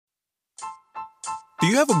Do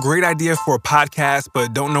you have a great idea for a podcast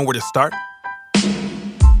but don't know where to start?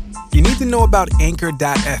 You need to know about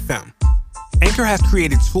Anchor.fm. Anchor has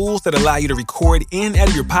created tools that allow you to record and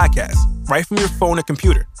edit your podcast right from your phone or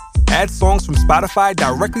computer. Add songs from Spotify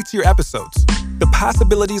directly to your episodes. The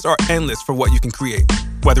possibilities are endless for what you can create,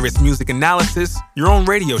 whether it's music analysis, your own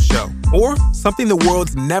radio show, or something the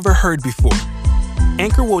world's never heard before.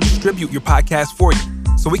 Anchor will distribute your podcast for you,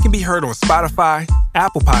 so it can be heard on Spotify,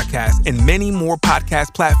 Apple Podcasts, and many more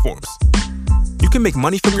podcast platforms. You can make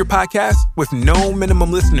money from your podcast with no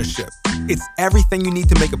minimum listenership. It's everything you need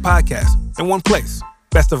to make a podcast in one place.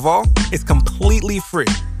 Best of all, it's completely free.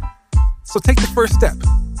 So take the first step.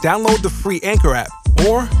 Download the free Anchor app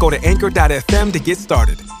or go to anchor.fm to get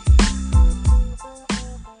started.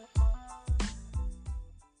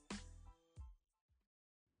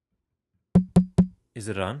 Is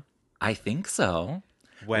it on? I think so.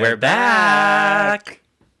 We're back.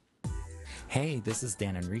 Hey, this is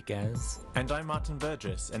Dan Enriquez. And I'm Martin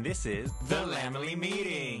Burgess, and this is The Lamely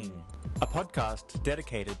Meeting, a podcast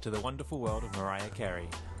dedicated to the wonderful world of Mariah Carey.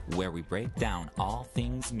 where we break down all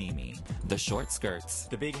things Mimi, the short skirts,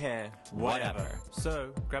 The big hair, whatever.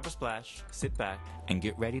 So, grab a splash, sit back. and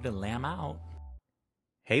get ready to lamb out.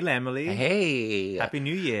 Hey, Lamely. Hey. Happy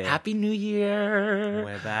New Year. Happy New Year.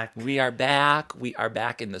 We're back. We are back. We are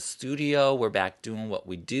back in the studio. We're back doing what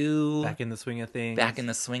we do. Back in the swing of things. Back in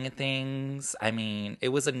the swing of things. I mean, it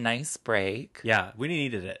was a nice break. Yeah, we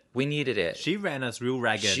needed it. We needed it. She ran us real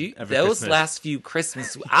ragged. Every Those Christmas. last few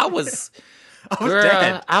Christmas, I was was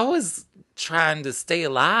dead. I was trying to stay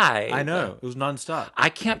alive. I know. It was nonstop. I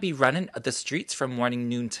can't be running the streets from morning,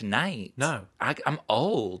 noon to night. No. I'm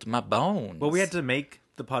old. My bones. Well, we had to make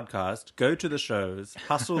the podcast, go to the shows,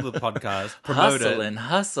 hustle the podcast, promote it,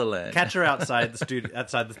 hustling. catch her outside the studio,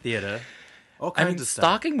 outside the theater. All kinds I mean, of stuff.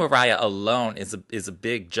 stalking Mariah alone is a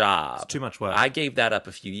big job. It's too much work. I gave that up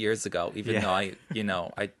a few years ago, even Yeah.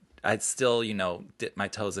 though I still, dip my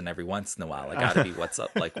toes in every once in a while. I gotta be what's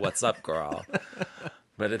up, girl.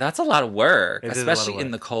 But that's a lot of work, It is a lot of especially in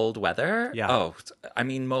work. the cold weather. Yeah. Oh, I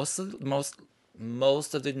mean, most of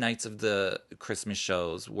the nights of the Christmas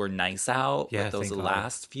shows were nice out. Yeah, but those thank God.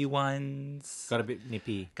 last few ones Got a bit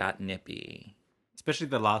nippy, got nippy. especially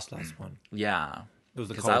the last one. Yeah. It was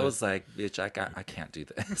the Because I coldest. was like, bitch, I can't do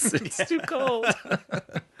this. It's too cold.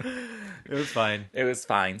 It was fine. It was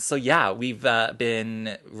fine. So yeah, we've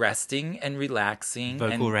been resting and relaxing.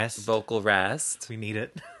 Vocal rest. rest. We need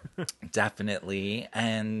it. Definitely.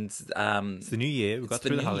 And It's the new year. We got it's the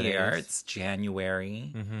through the new holidays. year. It's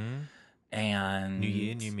January. Mm-hmm. And New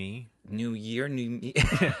year, new me. New year, new me.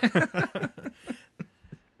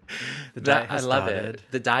 The diet I has love started. it.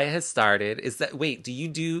 The diet has started. Wait, do you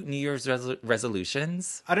do New Year's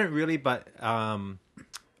resolutions? I don't really, but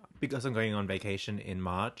because I'm going on vacation in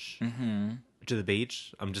March to the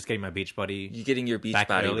beach, I'm just getting my beach body. You're getting your beach Back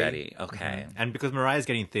body early. ready. Okay. And because Mariah's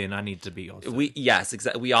getting thin, I need to be also. Yes,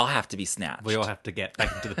 exactly. We all have to be snatched. We all have to get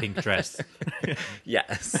back into the pink dress.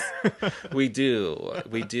 Yes, we do.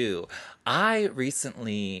 We do. I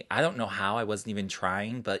don't know how, I wasn't even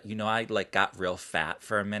trying, but I got real fat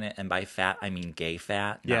for a minute. And by fat, I mean gay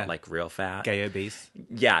fat, Yeah. not like real fat. Gay obese,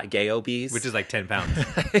 Yeah, gay obese. which is like 10 pounds.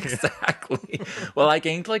 Exactly. Well, I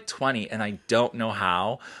gained like 20 and I don't know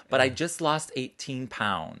how, but I just lost 18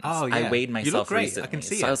 pounds. Oh, yeah. I weighed You look myself great. I recently. can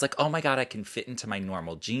see so it. I was like, oh my God, I can fit into my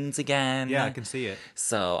normal jeans again. Yeah, I can see it.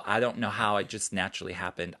 So I don't know how it just naturally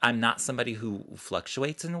happened. I'm not somebody who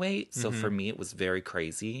fluctuates in weight. So for me, it was very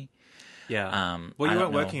crazy. Yeah. I Well, you don't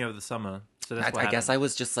weren't know. working over the summer, so that's what I guess I happened.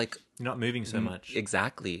 was just like, You're not moving so much.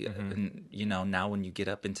 exactly. And, now when you get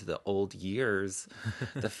up into the old years,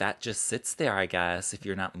 the fat just sits there, I guess, if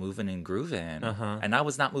you're not moving and grooving. And I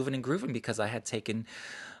was not moving and grooving because I had taken,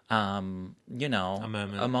 a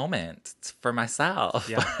moment for myself.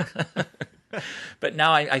 Yeah. But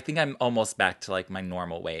now I think I'm almost back to like my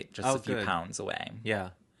normal weight, just Oh, a few good. pounds away. Yeah.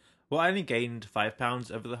 Well, I only gained 5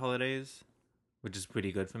 pounds over the holidays, which is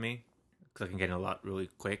pretty good for me because I can gain a lot really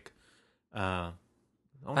quick. I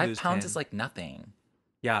wanna 5 lose pounds 10. is like nothing.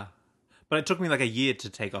 Yeah. But it took me like a year to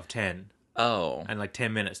take off 10 Oh. and like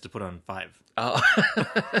 10 minutes to put on 5. Oh.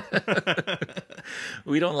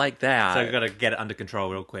 We don't like that. So I got to get it under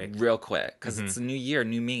control real quick. Real quick, because it's a new year,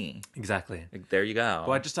 new me. Exactly. Like, there you go.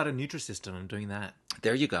 Well, I just started Nutrisystem. I'm doing that.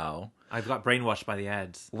 There you go. I got brainwashed by the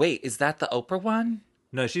ads. Wait, is that the Oprah one?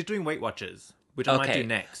 No, she's doing Weight Watchers, which I might do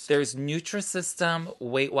next. There's Nutrisystem,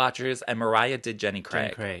 Weight Watchers, and Mariah did Jenny Craig.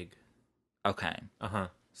 Jenny Craig. Okay. Uh-huh.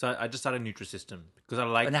 So I just started Nutrisystem because I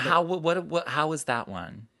like And how is that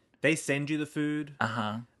one? they send you the food.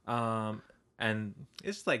 Uh-huh. And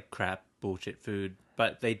it's like crap. bullshit food,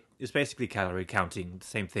 but it's basically calorie counting, the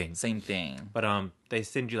same thing. Same thing. But they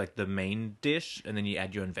send you like the main dish, and then you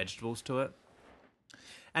add your own vegetables to it,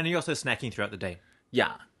 and you're also snacking throughout the day.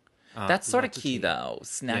 Yeah. That's sort of lots of key, tea. though.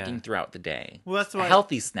 Snacking Yeah. throughout the day. Well, that's why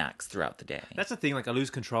healthy snacks throughout the day. that's the thing. Like I lose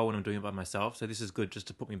control when I'm doing it by myself, so this is good just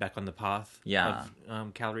to put me back on the path. Yeah.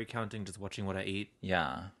 Of calorie counting, just watching what I eat,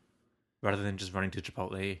 Yeah. rather than just running to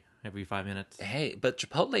Chipotle every 5 minutes. Hey, but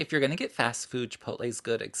Chipotle, if you're gonna get fast food, Chipotle's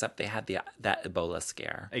good. Except they had that Ebola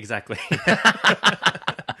scare. Exactly.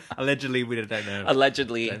 Allegedly, we don't know.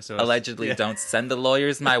 Allegedly, Yeah. don't send the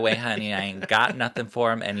lawyers my way, honey. I ain't got nothing for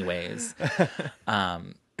them, anyways.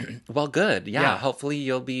 Well, good. Yeah. Hopefully,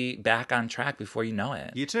 you'll be back on track before you know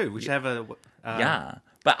it. You too. We should have a. Yeah,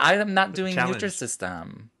 but I'm not doing challenge.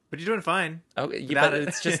 Nutrisystem. But you're doing fine. Okay, Without but it.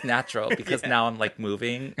 it's just natural because now I'm like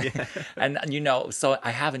moving, and so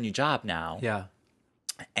I have a new job now. Yeah.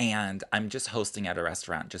 And I'm just hosting at a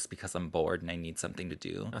restaurant just because I'm bored and I need something to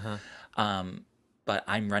do. But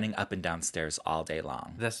I'm running up and down stairs all day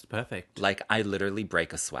long. That's perfect. Like I literally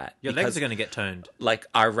break a sweat. Your legs are going to get toned. Like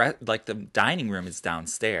like the dining room is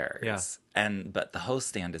downstairs. Yeah. But the host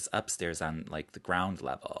stand is upstairs on like the ground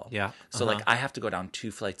level. Yeah. So like I have to go down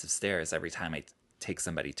 2 flights of stairs every time I take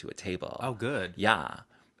somebody to a table. Oh, good. Yeah.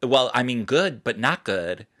 Well, I mean, good, but not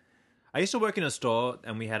good. I used to work in a store,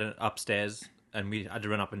 and we had an upstairs, and we had to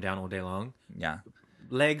run up and down all day long. Yeah.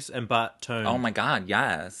 Legs and butt toned. Oh my God,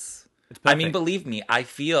 yes. It's I mean, perfect. believe me, I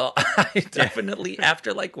definitely,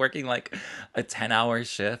 after like working like a 10-hour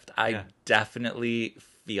shift, I definitely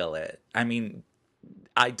feel it. I mean,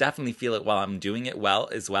 I definitely feel it while I'm doing it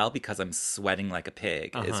as well, because I'm sweating like a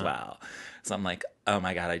pig as well. So I'm like, oh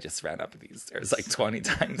my God, I just ran up these stairs like 20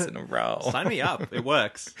 times in a row. Sign me up. It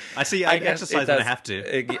works. I exercise when I have to.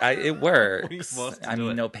 It works. You're forced to I do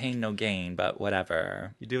mean, it. no pain, no gain, but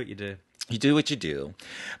whatever. You do what you do. You do what you do.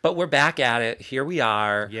 But we're back at it. Here we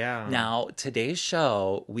are. Yeah. Now, today's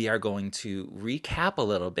show, we are going to recap a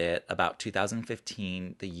little bit about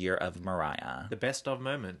 2015, the year of Mariah. The best of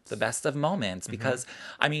moments. The best of moments, because,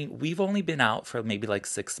 I mean, we've only been out for maybe like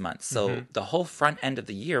 6 months. So the whole front end of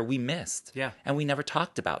the year, we missed. Yeah. And we never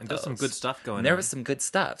talked about And those. there's some good stuff going There on. was some good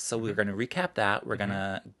stuff. So we're going to recap that. We're going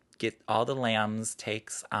to get all the lambs'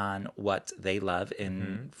 takes on what they love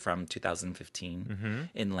from 2015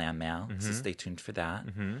 in Lamb Mail. So stay tuned for that.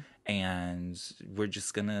 And we're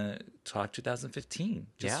just going to talk 2015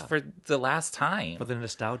 just for the last time. For the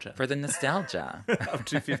nostalgia. For the nostalgia. of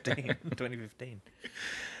 2015.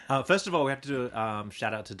 First of all, we have to do a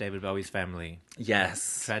shout out to David Bowie's family.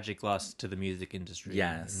 Yes. Tragic loss to the music industry.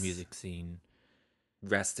 Yes. And music scene.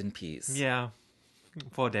 Rest in peace. Yeah.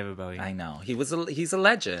 Poor David Bowie. I know. He's a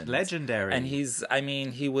legend. Legendary. And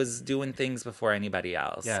he was doing things before anybody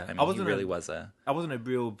else. Yeah. I mean, he really was I wasn't a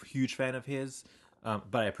real huge fan of his,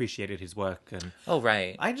 but I appreciated his work. And Oh,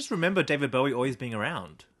 right. I just remember David Bowie always being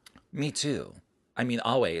around. Me too. I mean,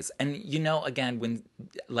 always. And, again, when,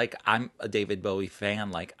 like, I'm a David Bowie fan,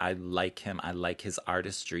 like, I like him. I like his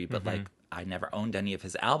artistry, but, like, I never owned any of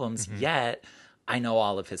his albums, yet I know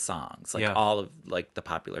all of his songs. Like, all of, like, the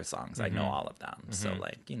popular songs. I know all of them. So,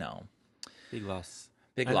 like, Big loss.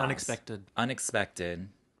 big And loss. Unexpected.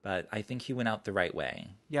 But I think he went out the right way.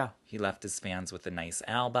 Yeah. He left his fans with a nice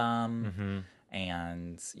album.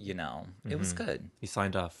 And, it was good. He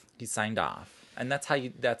signed off. He signed off. And that's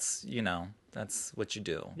that's what you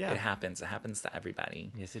do. Yeah. It happens to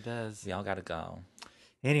everybody. Yes, it does. We all gotta go.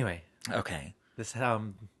 Anyway, Okay. let's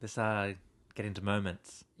get into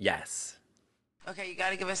moments. Yes. Okay, you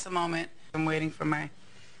gotta give us a moment. I'm waiting for my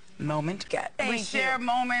moment. We share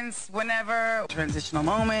moments whenever. Transitional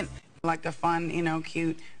moment, like a fun,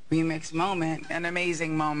 cute remix moment, an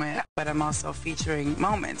amazing moment. But I'm also featuring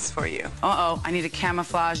moments for you. Uh-oh, I need a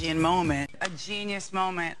camouflagean moment, a genius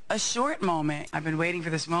moment, a short moment. I've been waiting for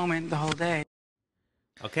this moment the whole day.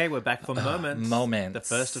 Okay, we're back for moments. Moments.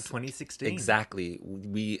 The first of 2016. Exactly.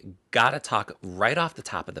 We gotta talk right off the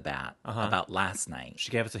top of the bat about last night.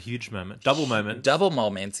 She gave us a huge moment. Double moment. Double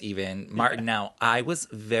moments, even. Martin, now, I was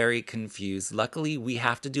very confused. Luckily, we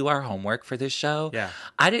have to do our homework for this show. Yeah.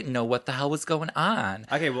 I didn't know what the hell was going on.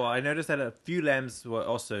 Okay, well, I noticed that a few lambs were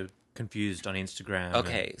also confused on Instagram.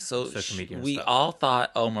 Okay, and so social media and we stuff. all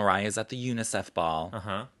thought, oh, Mariah's at the UNICEF ball.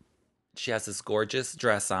 Uh-huh. She has this gorgeous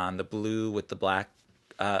dress on, the blue with the black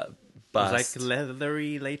It bust. was like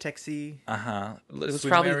leathery, latexy. It was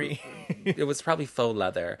swimweary. probably faux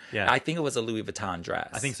leather. Yeah. I think it was a Louis Vuitton dress.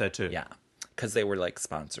 I think so too. Yeah, because they were like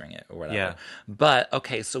sponsoring it or whatever. Yeah. But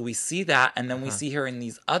okay, so we see that, and then we see her in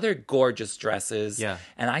these other gorgeous dresses. Yeah.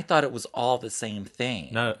 And I thought it was all the same thing.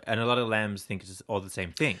 No, and a lot of lambs think it's all the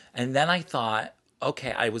same thing. And then I thought,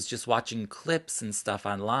 okay, I was just watching clips and stuff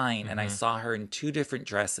online, and I saw her in 2 different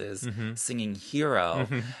dresses singing Hero.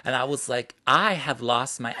 And I was like, I have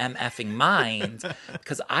lost my MFing mind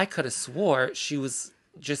because I could have swore she was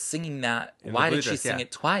just singing that. In the Why blue did she dress, sing yeah.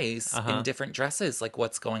 it twice in different dresses? Like,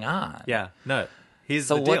 what's going on? Yeah, no. Here's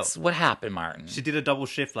So the deal. what happened, Martin? She did a double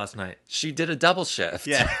shift last night. She did a double shift.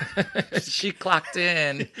 Yeah. She clocked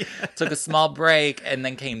in, took a small break, and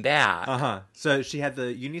then came back. So she had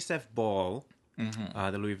the UNICEF ball,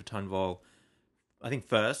 the Louis Vuitton ball, I think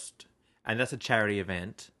first, and that's a charity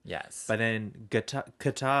event. Yes. But then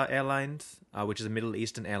Qatar Airlines, which is a Middle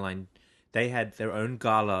Eastern airline, they had their own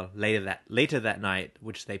gala later that night,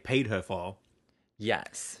 which they paid her for.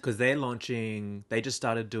 Yes. Because they just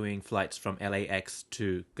started doing flights from LAX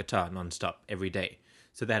to Qatar nonstop every day.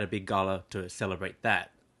 So they had a big gala to celebrate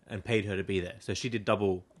that and paid her to be there. So she did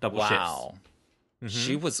double Wow. shifts.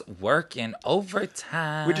 She was working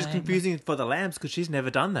overtime. Which is confusing for the Lambs because she's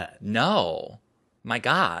never done that. No. My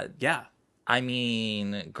God. Yeah. I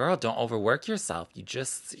mean, girl, don't overwork yourself.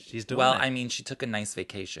 She's doing well, it. I mean, she took a nice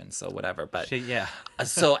vacation, so whatever. But Yeah.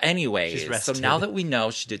 So anyways, She's so rested. now that we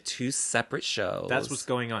know she did 2 separate shows. That's what's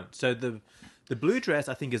going on. So the blue dress,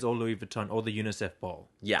 I think, is all Louis Vuitton or the UNICEF ball.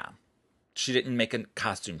 Yeah. She didn't make a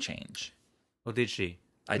costume change. Or did she?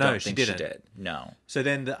 I No, don't think didn't. she did. No. So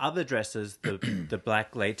then the other dresses, the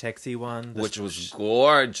black latexy one, Which was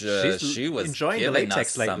gorgeous. she's She was enjoying the giving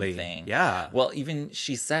latex us lately. something. Yeah. Well, even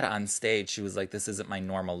she said on stage, she was like, "This isn't my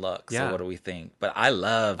normal look. So Yeah. what do we think?" But I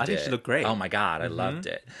loved it. I think she looked great. Oh my God, I loved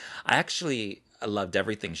it. I loved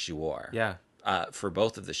everything she wore. Yeah. For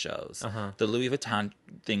both of the shows. The Louis Vuitton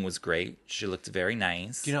thing was great. She looked very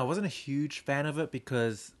nice. You know, I wasn't a huge fan of it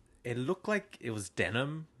because it looked like it was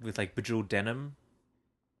denim with like bejeweled denim.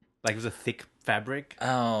 Like it was a thick fabric.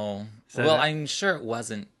 Oh, So well, that- I'm sure it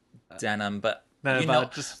wasn't denim, but No, you but know,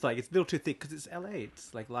 just like it's a little too thick because it's LA.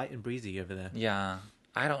 It's like light and breezy over there. yeah.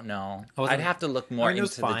 I don't know. wasn't- I'd have to look more I mean, it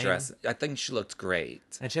was into the fine. dress. I think she looked great.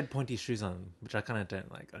 And she had pointy shoes on, which I kind of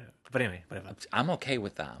don't like. But anyway, whatever. I'm okay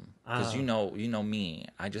with them because Oh. you know me.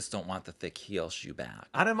 I just don't want the thick heel shoe back.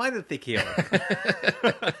 I don't mind the thick heel.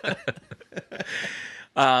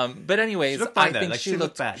 But anyways, She looked fine, I though. think Like, she she looked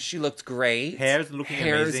looked bad. she looked great. Hair's looking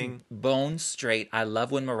amazing. bone straight. I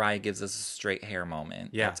love when Mariah gives us a straight hair moment.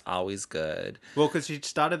 Yeah. That's always good. Well, because she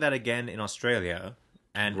started that again in Australia,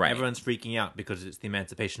 and Right. everyone's freaking out because it's the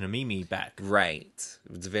emancipation of Mimi back. Right.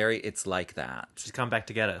 It's like that. She's come back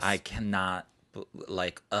to get us. I cannot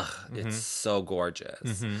it's so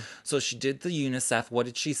gorgeous. So she did the UNICEF. What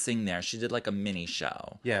did she sing there? She did like a mini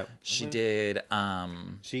show. Yeah. She did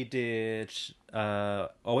She did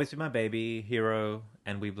Always Be My Baby, Hero,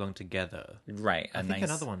 and We Belong Together. right, I think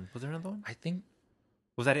another one. Was there another one? I think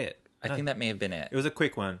Was that it? I think that may have been it. It was a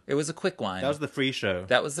quick one. It was a quick one. That was the free show.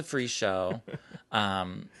 That was the free show.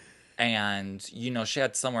 And, you know, she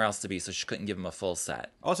had somewhere else to be, so she couldn't give him a full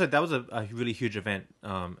set. Also, that was a really huge event,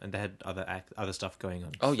 and they had other stuff going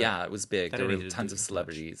on. Oh, So, yeah, it was big. they There don't were need to tons do of much.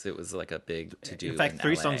 celebrities. It was like a big to-do In fact, in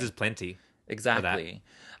 3 LA. songs is plenty. Exactly.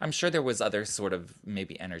 I'm sure there was other sort of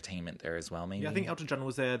maybe entertainment there as well, maybe. Yeah, I think Elton John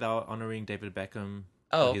was there. They were honoring David Beckham.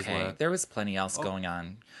 Oh, for his okay. work. There was plenty else going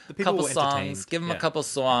on. the people Couple were songs. entertained. Give them a Yeah. couple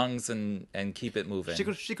songs and keep it moving.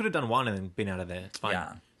 She could have done one and then been out of there. It's fine.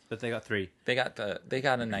 Yeah. But they got 3. They got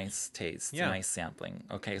a nice taste, Yeah. a nice sampling.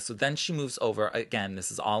 Okay, so then she moves over again.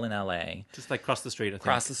 This is all in LA. Just like across the street, I think.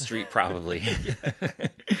 Across the street, probably.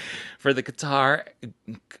 For the guitar.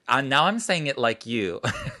 Now I'm saying it like you.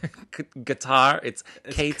 Guitar, it's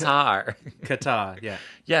Qatar. Qatar, yeah.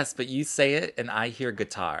 Yes, but you say it and I hear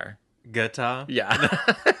guitar. Guitar? Yeah.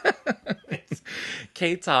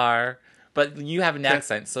 Qatar. But you have an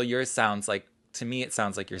accent, so yours sounds like, to me, it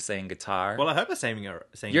sounds like you're saying guitar. Well, I hope I'm saying you're it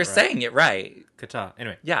right. saying it right. Qatar.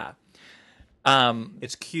 Anyway, Yeah.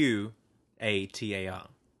 it's Qatar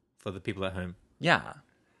for the people at home. Yeah.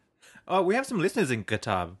 Oh, we have some listeners in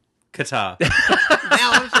Qatar. Now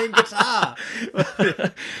I'm saying guitar.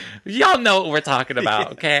 Y'all know what we're talking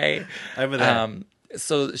about, okay? Over there.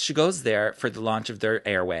 So she goes there for the launch of their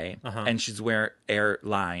airway, Uh-huh. and she's wearing their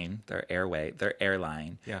airline.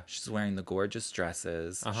 Yeah. She's wearing the gorgeous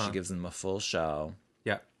dresses. Uh-huh. She gives them a full show.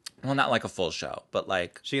 Yeah. Well, not like a full show, but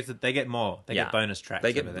like They get more. They yeah, get bonus tracks.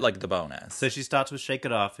 They get over there. like the bonus. So she starts with Shake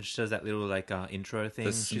It Off, and she does that little like intro thing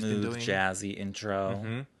the she's been smooth, doing. jazzy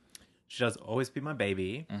intro. She does Always Be My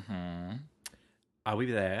Baby. Are We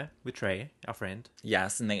There with Trey, our friend.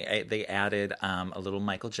 Yes, and they added a little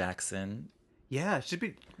Michael Jackson. Yeah, I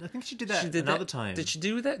think she did that She did another that. time. Did she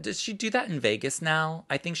do that? Did she do that in Vegas now?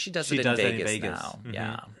 I think she does She it does in that in Vegas Vegas. now. Mhm.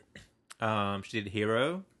 Yeah. She did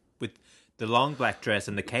Hero with The long black dress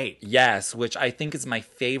and the cape. Yes, which I think is my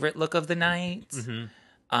favorite look of the night.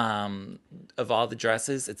 Of all the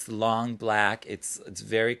dresses, it's long black. It's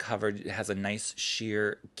very covered. It has a nice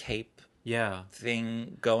sheer cape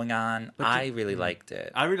thing going on. I really liked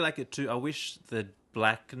it. I really like it too. I wish the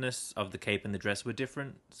blackness of the cape and the dress were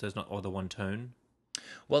different, so it's not all the one tone.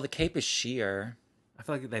 Well, the cape is sheer. I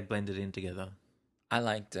feel like they blended in together. I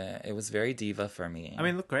liked it. It was very diva for me. I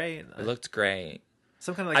mean, it looked great. It looked great.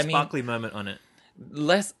 Some kind of like sparkly moment on it.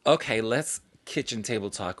 Let's kitchen table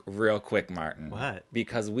talk real quick, Martin. What?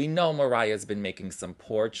 Because we know Mariah's been making some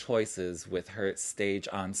poor choices with her stage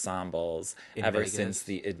ensembles ever since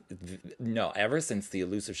the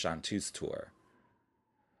Elusive Chanteuse tour.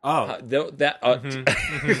 Oh,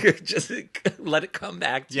 just let it come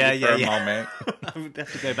back to you for a moment. I would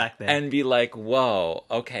have to go back there and be like, "Whoa,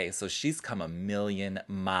 okay, so she's come a million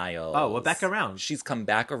miles." Oh, we're back around. She's come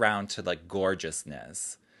back around to like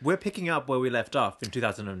gorgeousness. We're picking up where we left off in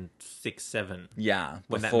 2006-07. Yeah,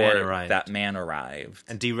 when before that man arrived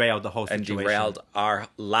and derailed the whole situation. And derailed our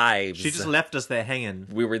lives. She just left us there hanging.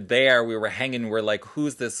 We were there. We were hanging. We're like,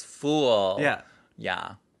 "Who's this fool?" Yeah,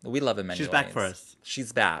 yeah. We love him anyway. She's back for us.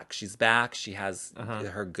 She's back. She's back. She has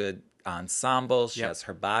her good ensemble. She has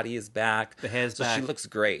her body is back. The hair's back. She looks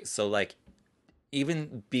great. So like,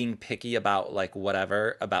 even being picky about like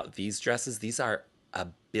whatever about these dresses, these are a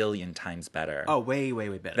billion times better. Oh, way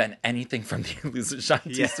better than anything from the Elusive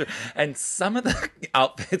Chanteuse tour. And some of the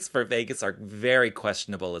outfits for Vegas are very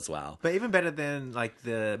questionable as well. But even better than like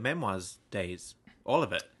the Memoirs days. All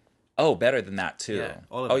of it. Oh, better than that too. Yeah,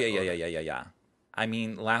 all of it. Yeah. I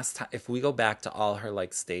mean, last time, if we go back to all her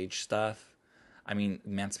like stage stuff, I mean,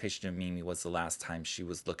 Emancipation of Mimi was the last time she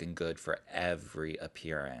was looking good for every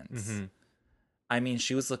appearance. I mean,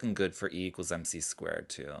 she was looking good for E = MC squared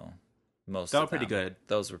too. Those were pretty good.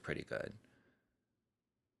 Those were pretty good.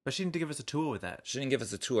 But she didn't give us a tour with that. She didn't give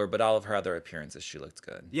us a tour, but all of her other appearances, she looked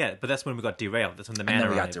good. Yeah, but that's when we got derailed. That's when the man arrived.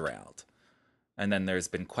 And then we got derailed. And then there's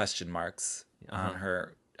been question marks on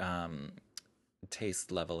her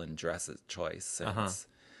taste level and dress choice since.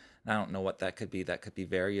 I don't know what that could be. That could be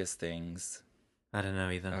various things. I don't know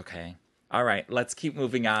either. Okay. All right. Let's keep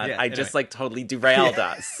moving on. Yeah, I just like totally derailed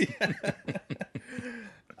us.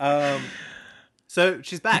 So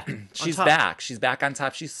she's back. She's back. She's back on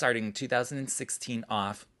top. She's starting 2016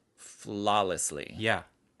 off flawlessly. Yeah.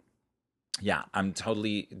 Yeah.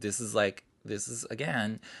 This is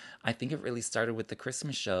again, I think it really started with the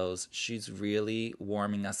Christmas shows. She's really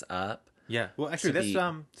warming us up. Yeah. Well, actually,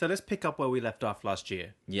 let's pick up where we left off last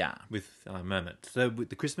year. Yeah. With Mermaid. So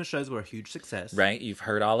the Christmas shows were a huge success. Right. You've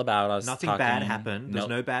heard all about us. Nothing bad happened. There's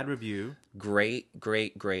no bad review. Great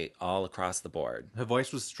all across the board. Her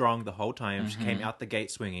voice was strong the whole time. She came out the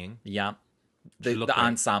gate swinging. Yep. The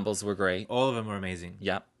ensembles were great. All of them were amazing.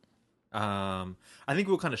 Yep. I think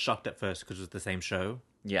we were kind of shocked at first because it was the same show.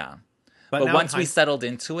 Yeah. But once we settled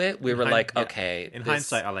into it, we were like, okay. In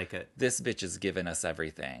hindsight, I like it. This bitch is giving us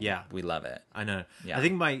everything. Yeah. We love it. I know. Yeah. I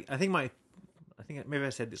think maybe I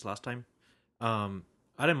said this last time. I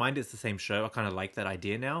don't mind it's the same show. I kind of like that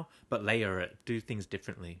idea now, but layer it, do things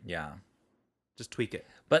differently. Yeah. Just tweak it.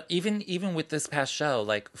 But even with this past show,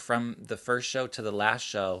 like from the first show to the last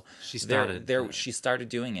show, she started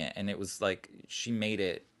doing it, and it was like she made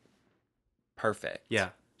it perfect.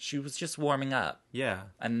 Yeah. She was just warming up. Yeah.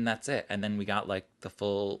 And that's it. And then we got like the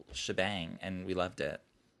full shebang and we loved it.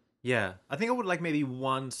 Yeah. I think I would like maybe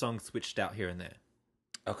one song switched out here and there.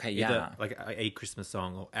 Okay, yeah. Either like a Christmas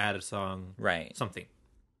song or add a song. Right. Something.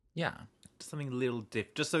 Yeah. Just something a little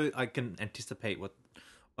just so I can anticipate what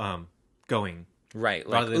going. Right.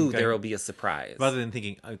 Like, there will be a surprise. Rather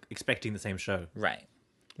than expecting the same show. Right.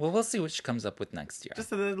 Well, we'll see what she comes up with next year.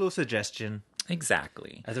 Just a little suggestion.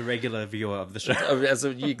 Exactly. As a regular viewer of the show. As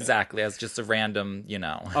just a random,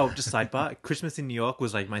 Oh, just sidebar. Christmas in New York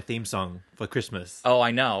was like my theme song for Christmas. Oh,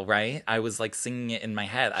 I know, right? I was like singing it in my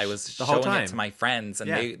head. I was showing it to my friends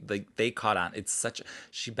and they caught on.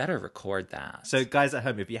 She better record that. So guys at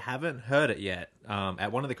home, if you haven't heard it yet,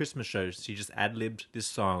 at one of the Christmas shows, she just ad-libbed this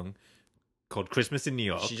song called Christmas in New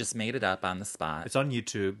York. She just made it up on the spot. It's on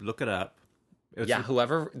YouTube. Look it up.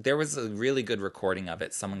 There was a really good recording of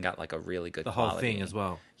it. Someone got like a really good quality. The whole thing as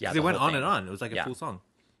well. Yeah, it went on and on. It was like a full song.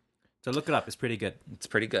 So look it up. It's pretty good. It's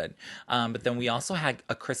pretty good. But then we also had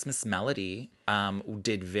A Christmas Melody.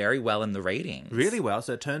 Did very well in the ratings. Really well.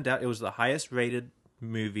 So it turned out it was the highest rated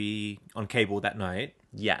movie on cable that night.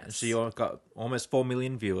 Yes. She got almost 4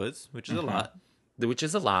 million viewers, which is a lot. Which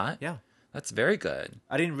is a lot. Yeah. That's very good.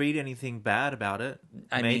 I didn't read anything bad about it.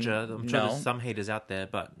 I Major. mean, I'm sure no. there's some haters out there,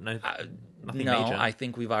 but nothing No, major. I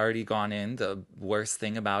think we've already gone in. The worst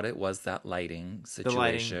thing about it was that lighting The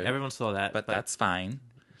lighting, situation. everyone saw that, but that's fine.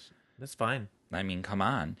 That's fine. I mean, come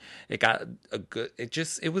on. It got a good.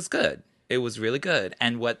 It was good. It was really good.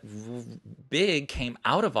 And what big came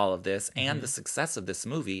out of all of this and the success of this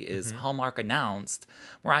movie is Hallmark announced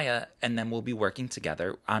Mariah and them will be working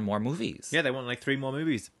together on more movies. Yeah, they want like 3 more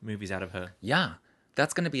movies out of her. Yeah,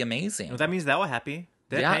 that's going to be amazing. Well, that means they were happy.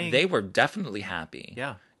 They're yeah, paying. they were definitely happy.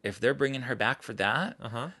 Yeah. If they're bringing her back for that,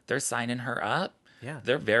 they're signing her up. Yeah.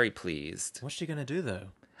 They're very pleased. What's she gonna do though?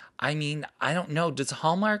 I mean, I don't know. Does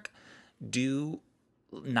Hallmark do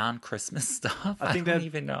non-Christmas stuff? I think don't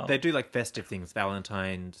even know. They do like festive things,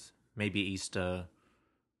 Valentine's, maybe Easter.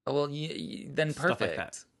 Well, then Stuff like perfect.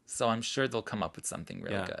 that. So I'm sure they'll come up with something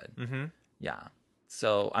really good. Mm-hmm. Yeah.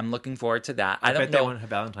 So I'm looking forward to that. I don't bet know. they want her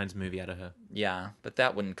Valentine's movie out of her. Yeah, but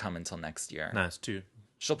that wouldn't come until next year. No, it's 2.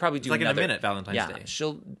 She'll probably do like another. in a minute, Valentine's Day.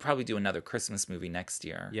 She'll probably do another Christmas movie next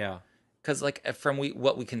year. Yeah. Because like from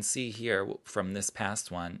what we can see here from this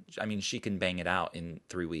past one, I mean, she can bang it out in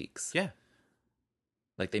 3 weeks. Yeah.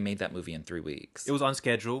 Like they made that movie in 3 weeks. It was on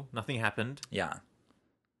schedule. Nothing happened. Yeah.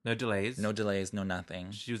 No delays. No delays, no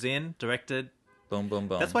nothing. She was in, directed. Boom, boom,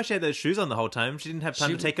 boom. That's why she had those shoes on the whole time. She didn't have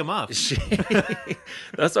time to take them off.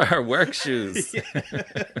 Those are her work shoes.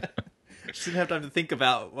 She didn't have time to think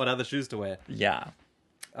about what other shoes to wear. Yeah.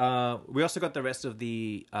 We also got the rest of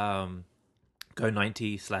the Go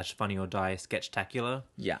 90/Funny or Die Sketchtacular.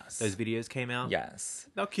 Yes. Those videos came out. Yes.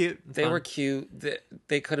 They're cute. They were cute.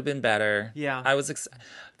 They could have been better. Yeah. I was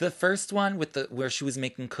the first one with where she was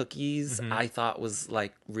making cookies, I thought was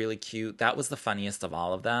like really cute. That was the funniest of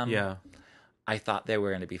all of them. Yeah. I thought they were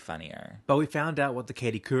going to be funnier. But we found out what the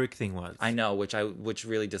Katie Couric thing was. I know, which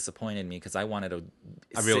really disappointed me because I wanted a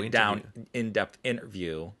real sit down in-depth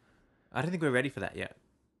interview. I don't think we're ready for that yet.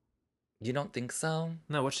 You don't think so?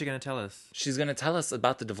 No, what's she going to tell us? She's going to tell us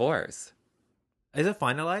about the divorce. Is it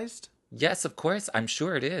finalized? Yes, of course. I'm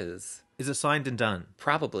sure it is. Is it signed and done?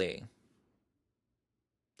 Probably.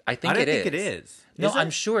 I think I don't it think is. it is. No, Is it?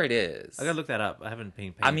 I'm sure it is. I gotta look that up. I haven't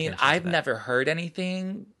been paying I mean, attention to I've that. never heard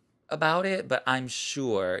anything about it, but I'm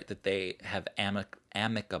sure that they have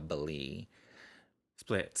amicably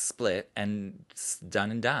split and done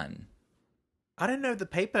and done. I don't know if the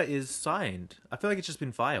paper is signed. I feel like it's just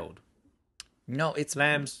been filed. No, it's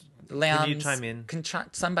Lambs, can you chime in?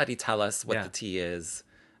 Somebody tell us what Yeah. the tea is.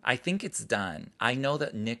 I think it's done. I know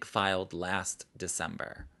that Nick filed last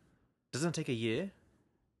December. Doesn't it take a year?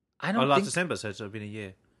 I don't last think December, so it's been a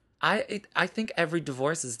year. I think every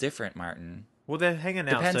divorce is different, Martin. Well, they're hanging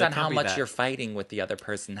out. Depends so it on can't how be much that. you're fighting with the other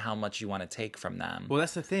person, how much you want to take from them. Well,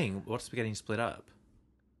 that's the thing. What's getting split up?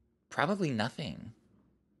 Probably nothing.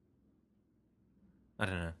 I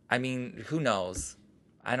don't know. I mean, who knows?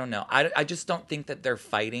 I don't know. I just don't think that they're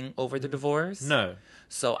fighting over the divorce. No.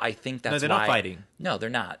 So I think that's No, they're why... not fighting. No, they're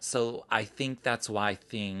not. So I think that's why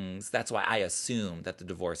I assume that the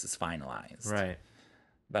divorce is finalized. Right.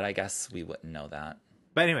 But I guess we wouldn't know that.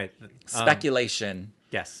 But anyway. Speculation.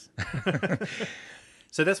 Yes.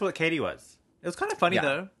 So that's what Katie was. It was kind of funny, Yeah.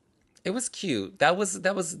 though. It was cute. That was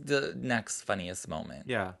the next funniest moment.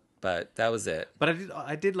 Yeah. But that was it. But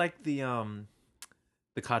I did like the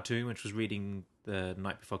cartoon, which was reading The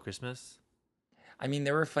Night Before Christmas. I mean,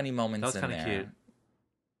 there were funny moments That was in kind of there. cute.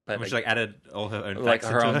 But Which like added all her own like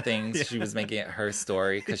facts her into own it. things. Yeah. She was making it her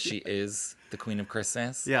story because she is the Queen of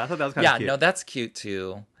Christmas. Yeah, I thought that was kind of Yeah, cute. no, that's cute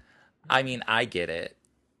too. I mean, I get it.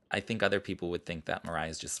 I think other people would think that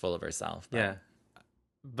Mariah's just full of herself. But, Yeah.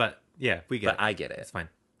 But yeah, we get it. but I get it. It's fine.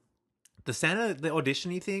 The Santa, the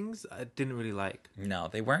audition-y things, I didn't really like. No,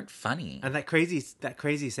 they weren't funny. And that crazy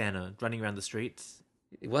Santa running around the streets.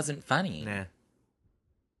 It wasn't funny. Nah.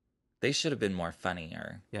 They should have been more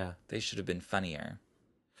funnier. Yeah. They should have been funnier.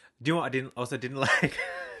 Do you know what I didn't like?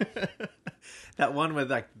 That one where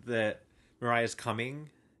like the Mariah's coming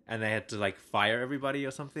and they had to like fire everybody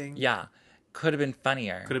or something. Yeah, could have been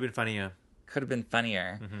funnier. Could have been funnier. Could have been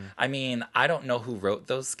funnier. Mm-hmm. I mean, I don't know who wrote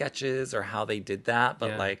those sketches or how they did that,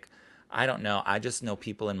 but Yeah. like, I don't know. I just know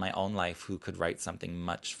people in my own life who could write something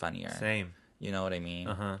much funnier. Same. You know what I mean?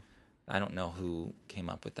 Uh-huh. I don't know who came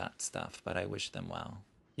up with that stuff, but I wish them well.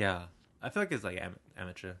 Yeah. I feel like it's like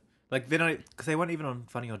amateur. Like they don't, because they weren't even on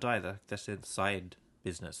Funny or Die. That's their side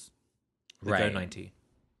business. The Right. Go 90.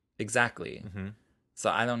 Exactly. Mm-hmm. So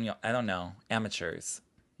I don't know. Amateurs.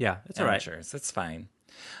 Yeah, it's all right. Amateurs. It's fine.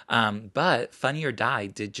 But Funny or Die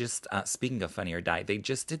did just, speaking of Funny or Die, they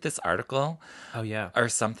just did this article Oh yeah. or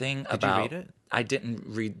something Did about. you read it? I didn't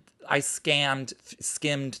read. I skimmed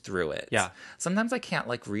through it. Yeah. Sometimes I can't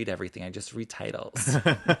like read everything. I just read titles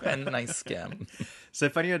and then I skim. So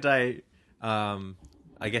Funny or Die,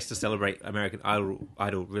 I guess to celebrate American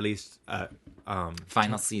Idol released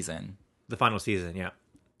Final season. the final season, yeah.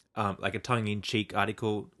 Like a tongue-in-cheek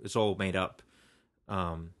article. It's all made up.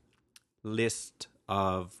 List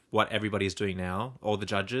of what everybody's doing now. All the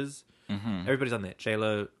judges. Mm-hmm. Everybody's on there.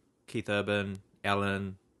 J-Lo, Keith Urban,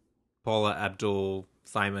 Ellen, Paula Abdul,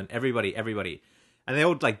 Simon. Everybody. And they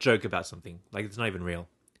all like joke about something. Like it's not even real.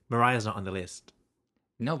 Mariah's not on the list.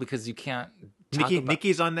 No, because you can't.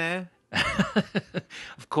 Nikki's on there.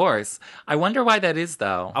 Of course. I wonder why that is,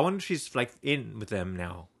 though. I wonder if she's like in with them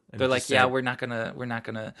now. And They're like, just yeah, said- we're not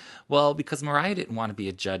gonna. Well, because Mariah didn't want to be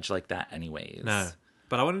a judge like that, anyways. No,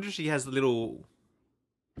 but I wonder if she has a little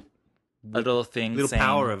thing, little saying,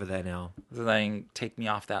 power over there now. saying, take me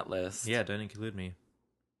off that list. Yeah, don't include me.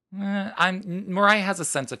 Mariah has a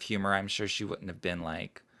sense of humor. I'm sure she wouldn't have been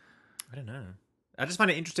like. I don't know. I just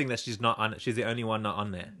find it interesting that she's not on. She's the only one not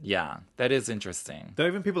on there. Yeah, that is interesting. There are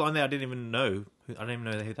even people on there I didn't even know. I don't even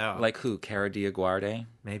know who they are. Like who? Cara Diaguarde?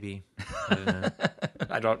 Maybe. I don't know.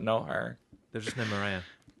 I don't know her. There's just no Mariah.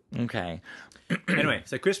 Okay. Anyway,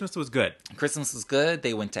 so Christmas was good. Christmas was good.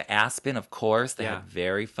 They went to Aspen, of course. They Yeah. had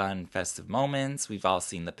very fun, festive moments. We've all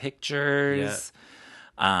seen the pictures.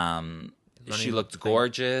 She looked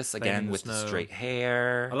gorgeous playing in again the with the snow. straight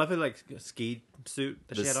hair. I love her like ski suit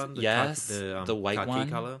that she This- had on. The yes, khaki, the white khaki one.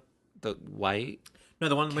 color. The white. No,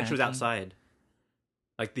 the one when she was Khaki? outside.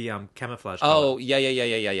 Like the camouflage. Oh, color.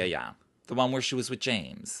 yeah. The one where she was with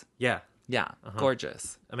James. Yeah, Yeah,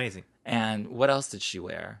 gorgeous. amazing. And what else did she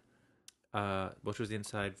wear? What was the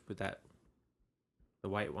inside with that? The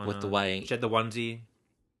white one. With the white- She had the onesie.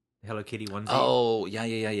 Hello Kitty onesie. Oh,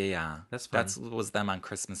 yeah. That's fun. That was them on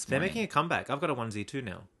Christmas They're morning. making a comeback. I've got a onesie too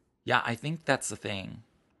now. Yeah, I think that's the thing.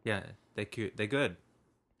 Yeah, they're cute. They're good.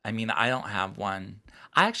 I mean, I don't have one.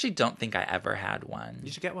 I actually don't think I ever had one.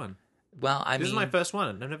 You should get one. Well, This is my first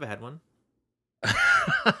one. I've never had one.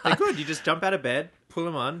 They're good. You just jump out of bed, pull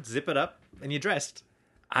them on, zip it up, and you're dressed.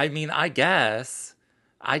 I mean, I guess.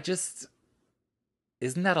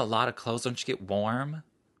 Isn't that a lot of clothes? Don't you get warm?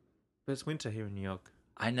 But it's winter here in New York.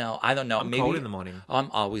 I know. I don't know. I'm Maybe cold in the morning. Oh,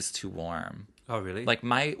 I'm always too warm. Oh, really? Like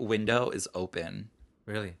my window is open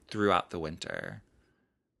really? throughout the winter.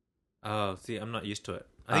 Oh, see, I'm not used to it.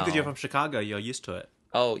 I think because you're Oh. from Chicago, you're used to it.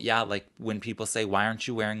 Oh yeah, like when people say, "Why aren't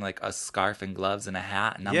you wearing like a scarf and gloves and a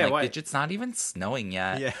hat?" And I'm Yeah, like, why? "Bitch, it's not even snowing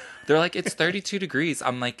yet." Yeah. They're like, "It's 32 degrees."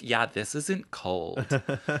 I'm like, "Yeah, this isn't cold."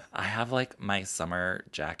 I have like my summer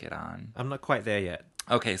jacket on. I'm not quite there yet.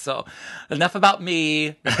 Okay, so enough about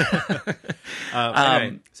me.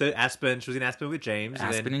 Anyway, so Aspen, she was in Aspen with James. and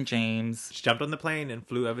Aspen then and James. she jumped on the plane and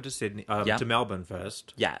flew over to Sydney, Yep. to Melbourne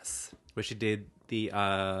first, Yes. where she did the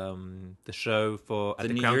show for at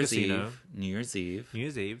the New Crown Year's Casino. Eve. New Year's Eve. New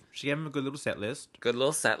Year's Eve. She gave him a good little set list. Good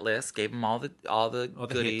little set list. Gave him all the All the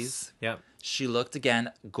goodies. hits. Yeah. She looked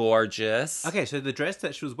again gorgeous. Okay, so the dress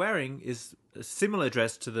that she was wearing is a similar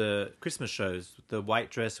dress to the Christmas shows. The white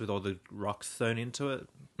dress with all the rocks sewn into it,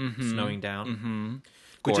 snowing down. Mm-hmm.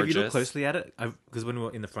 Which, if you look Gorgeous. closely at it, because when we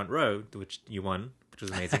were in the front row, which you won, which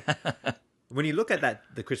was amazing. When you look at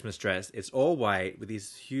the Christmas dress, it's all white with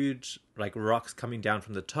these huge like rocks coming down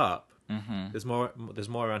from the top. Mm-hmm. There's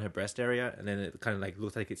more around her breast area, and then it kind of like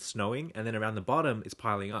looks like it's snowing, and then around the bottom it's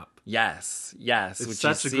piling up. Yes. It's which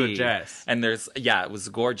such you a good see. dress. And it was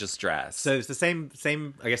a gorgeous dress. So it's the same,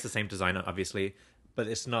 I guess the same designer, obviously, but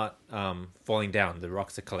it's not falling down. The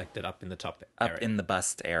rocks are collected up in the top up area. in the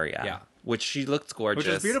bust area. Yeah. Which she looked gorgeous.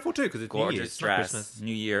 Which is beautiful too, because it's New Year's, Gorgeous it's not dress. Christmas.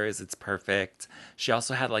 New Year's, it's perfect. She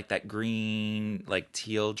also had like that green, like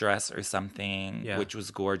teal dress or something, Yeah. which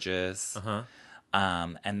was gorgeous. Uh-huh.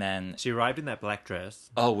 And then She arrived in that black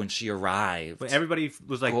dress. when she arrived, But everybody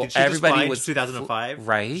was like, Well, did she just everybody fly into was 2005?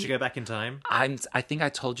 right? Did she go back in time? I think I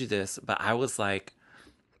told you this, but I was like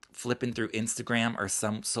flipping through Instagram or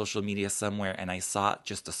some social media somewhere, and I saw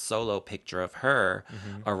just a solo picture of her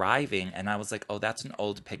arriving, and I was like, "Oh, that's an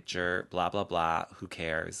old picture." Blah blah blah. Who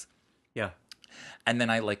cares? Yeah. And then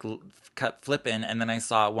I like kept flipping, and then I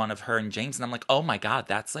saw one of her and James, and I'm like, "Oh my god,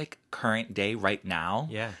 that's like current day right now."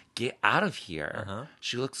 Yeah. Get out of here. Uh-huh.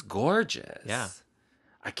 She looks gorgeous. Yeah.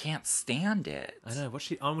 I can't stand it. I know.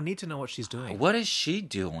 I need to know what she's doing. What is she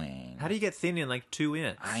doing? How do you get thin in like 2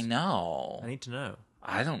 minutes? I know. I need to know.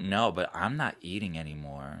 I don't know, but I'm not eating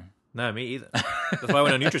anymore. No, me either. That's why I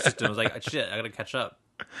went on Nutrisystem. I was like, shit, I gotta catch up.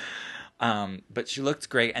 But she looked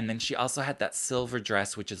great. And then she also had that silver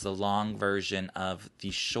dress, which is a long version of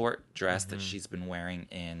the short dress that she's been wearing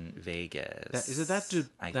in Vegas. Is it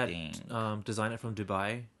I that think. designer from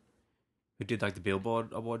Dubai who did like the Billboard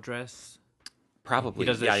Award dress? Probably. He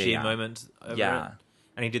does the yeah. moment over Yeah. it.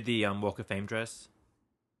 And he did the Walk of Fame dress.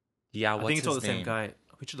 Yeah, I what's think it's all his the same name? guy.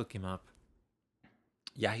 We should look him up.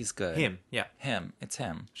 Yeah, he's good. Him, yeah. Him. It's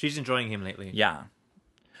him. She's enjoying him lately. Yeah.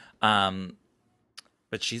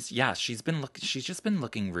 But she's just been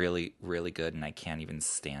looking really, really good, and I can't even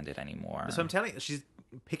stand it anymore. So I'm telling you, she's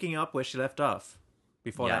picking up where she left off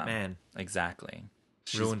before that man. Exactly.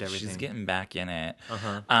 Ruined everything. She's getting back in it.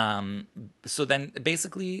 Uh-huh. So then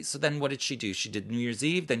what did she do? She did New Year's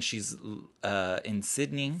Eve. Then she's in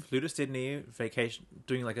Sydney. Flew to Sydney, vacation,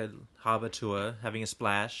 doing like a harbour tour, having a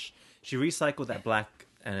splash. She recycled that black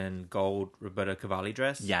and gold Roberta Cavalli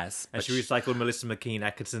dress. Yes. And she recycled Melissa McKean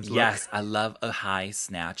Atkinson's look. Yes, I love a high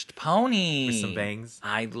snatched pony. With some bangs.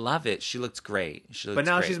 I love it. She looked great. But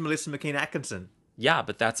now she's Melissa McKean Atkinson. Yeah,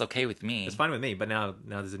 but that's okay with me. It's fine with me, but now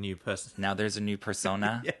there's a new person. Now there's a new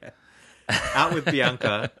persona. Yeah. Out with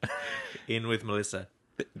Bianca, in with Melissa.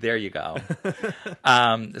 There you go.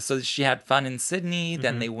 So she had fun in Sydney.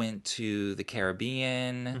 Then they went to the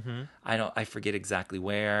Caribbean. I forget exactly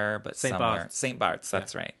where, but St. somewhere. Bart's. St. Bart's.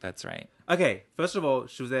 That's right. That's right. Okay, first of all,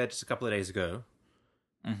 she was there just a couple of days ago.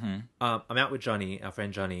 I'm out with Johnny, our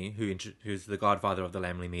friend Johnny, who's the godfather of the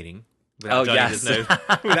Lamley meeting. Without Johnny, yes.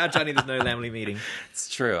 Without Johnny, there's no Lamley meeting. It's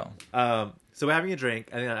true. So we're having a drink,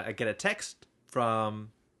 and then I get a text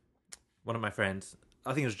from one of my friends.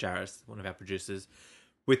 I think it was Jairus, one of our producers,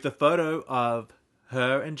 with the photo of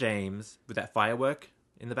her and James with that firework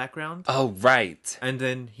in the background. Oh, right. And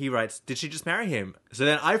then he writes, "Did she just marry him?" So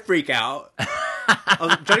then I freak out.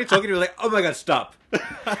 Johnny talking to me like, "Oh my god, stop!"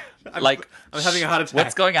 I'm having a heart attack.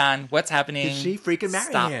 What's going on? What's happening? Did she freaking marry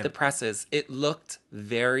Stop him? the presses. It looked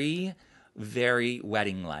very, very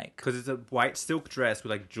wedding-like. Because it's a white silk dress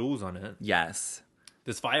with like jewels on it. Yes.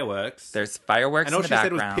 There's fireworks. There's fireworks and all in the she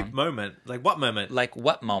said background. was "pip moment." Like what moment? Like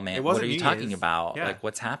what moment? It What wasn't are you New talking Year's. about? Yeah. Like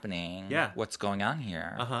what's happening? Yeah. What's going on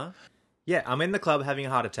here? Yeah, I'm in the club having a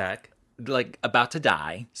heart attack. Like about to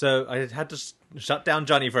die. So I had to shut down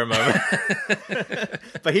Johnny for a moment.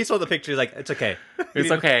 But he saw the picture. He's like, "It's okay.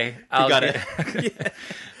 It's okay. You got it." Yeah.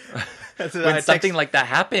 So When something like that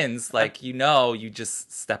happens, like you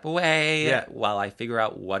just step away while I figure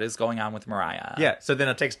out what is going on with Mariah. Yeah, so then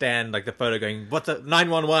I text Dan, like the photo going, "What's up,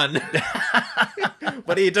 911?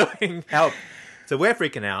 What are you doing? Help." So we're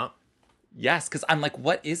freaking out. Yes, because I'm like,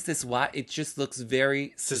 what is this? Why? It just looks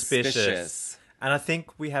very suspicious. And I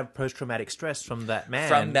think we have post-traumatic stress from that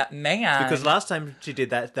man. Because last time she did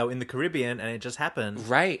that, they were in the Caribbean, and it just happened.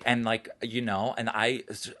 Right. And like, and I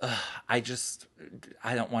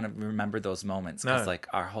don't want to remember those moments because like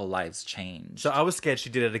our whole lives changed. So I was scared she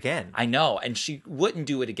did it again. I know. And she wouldn't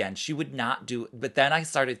do it again. She would not do it. But then I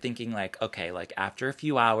started thinking like, okay, like after a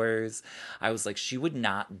few hours, I was like, she would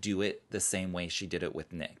not do it the same way she did it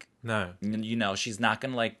with Nick. No. She's not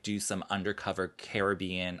going to like do some undercover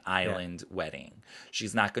Caribbean island wedding.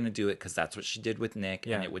 She's not going to do it because that's what she did with Nick.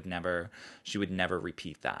 And she would never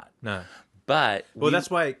repeat that. No. But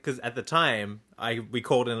that's why, because at the time, we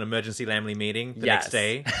called an emergency Lamley meeting the next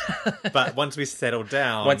day. But once we settled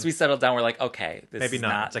down, we're like, okay, this maybe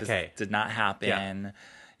not. It's okay. This did not happen. Yeah.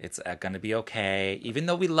 It's going to be okay. Even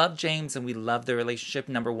though we love James and we love the relationship,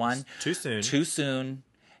 number one. Too soon.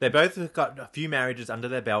 They both have got a few marriages under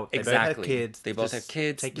their belt. They both have kids. They both have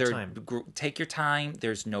kids. Take your time. Take your time.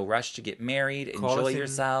 There's no rush to get married. Enjoy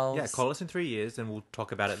yourselves. Yeah, call us in 3 years and we'll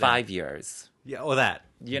talk about it 5 years. Yeah, or that.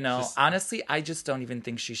 Honestly, I just don't even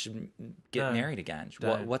think she should get married again.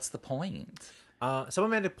 What's the point? Someone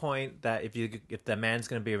made a point that if the man's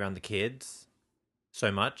going to be around the kids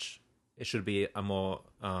so much, it should be a more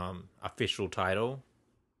official title.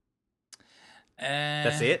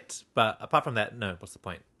 That's it. But apart from that, no. What's the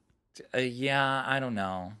point? Yeah, I don't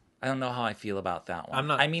know. I don't know how I feel about that one.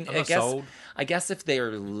 I'm not sold. I guess if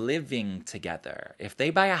they're living together, if they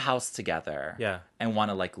buy a house together, and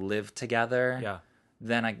want to like live together,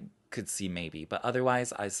 then I could see maybe. But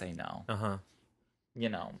otherwise, I say no.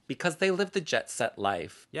 Because they live the jet set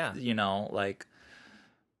life. Yeah. Like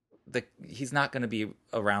he's not going to be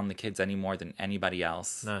around the kids any more than anybody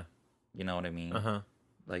else. No. You know what I mean?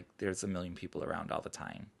 Like there's a million people around all the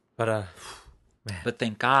time. But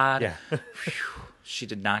thank God. Yeah. She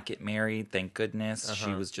did not get married. Thank goodness.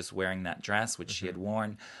 She was just wearing that dress, which she had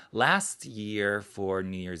worn last year for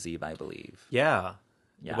New Year's Eve, I believe. Yeah.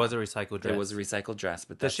 It was a recycled dress. It was a recycled dress,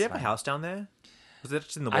 but does she have a house down there? Was it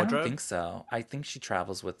just in the wardrobe? I don't think so. I think she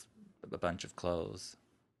travels with a bunch of clothes.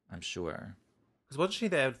 I'm sure. Because wasn't she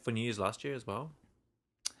there for New Year's last year as well?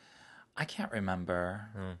 I can't remember.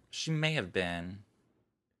 She may have been.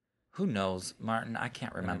 Who knows, Martin? I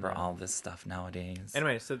can't remember all this stuff nowadays.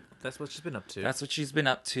 Anyway, so that's what she's been up to. That's what she's been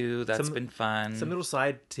up to. That's been fun. Some little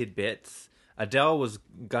side tidbits. Adele was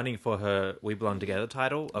gunning for her We Belong Together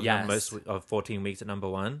title of most of 14 weeks at number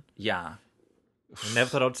 1. Yeah. I never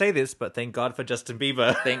thought I'd say this, but thank God for Justin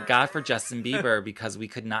Bieber. Thank God for Justin Bieber, because we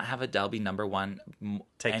could not have Adele be number 1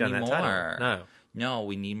 Take anymore. down that title. No,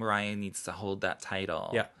 we need Mariah needs to hold that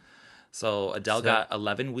title. Yeah. So Adele got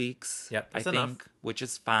 11 weeks, Yep, I that's think, enough. which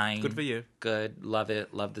is fine. Good for you. Good. Love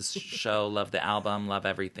it. Love this show. Love the album. Love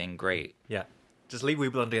everything. Great. Yeah. Just leave We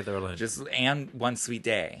Belong Together alone. And One Sweet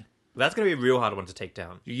Day. That's going to be a real hard one to take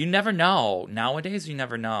down. You never know. Nowadays, you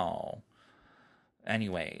never know.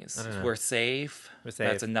 Anyways, we're safe. We're safe.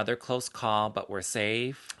 That's another close call, but we're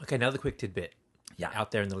safe. Okay, another quick tidbit. Yeah.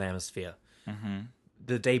 Out there in the Lamisphere. Mm-hmm.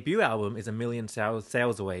 The debut album is 1 million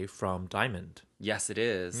sales away from Diamond. Yes, it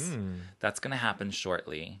is. That's going to happen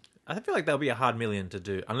shortly. I feel like that'll be a hard million to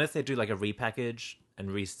do, unless they do like a repackage and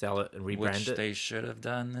resell it and rebrand Which it. they should have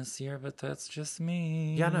done this year, but that's just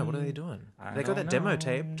me. Yeah, no, what are they doing? They got don't that demo know.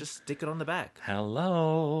 tape, just stick it on the back.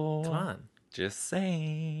 Hello. Come on. Just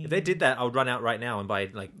saying. If they did that, I would run out right now and buy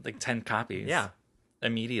like 10 copies. Yeah.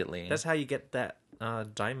 Immediately. That's how you get that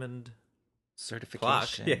Diamond plaque.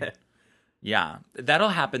 certification. Yeah. Yeah. That'll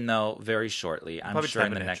happen though very shortly. I'm Probably sure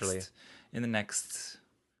happen naturally. in the next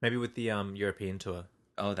Maybe with the European tour.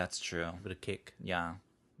 Oh, that's true. With a kick. Yeah.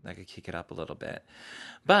 I could kick it up a little bit.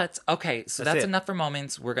 But okay, so that's it. enough for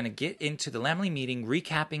moments. We're gonna get into the Lamley meeting,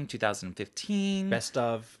 recapping 2015. Best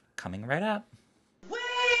of. Coming right up. We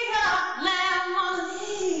got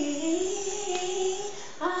Lamley.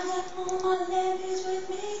 I got all my ladies with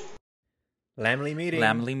me. Lamley meeting.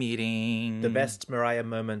 Lamley meeting. The best Mariah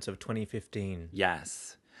moments of 2015.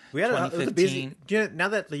 Yes. We had it was a busy. 2015. Do you know, now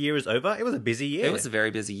that the year is over, it was a busy year. It was a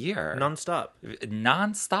very busy year. Non-stop.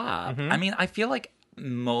 Nonstop. I mean, I feel like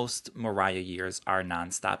most Mariah years are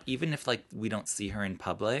nonstop. Even if like we don't see her in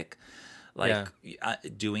public, like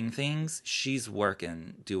doing things, she's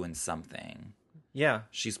working, doing something. Yeah.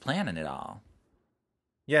 She's planning it all.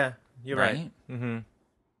 Yeah, you're right. Right? Mm-hmm.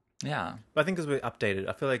 Yeah. But I think as we're updated,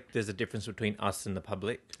 I feel like there's a difference between us and the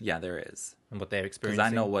public Yeah, there is. and what they're Because experiencing. I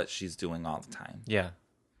know what she's doing all the time. Yeah.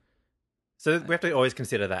 So we have to always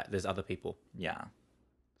consider that there's other people. Yeah.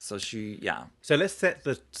 So yeah. So let's set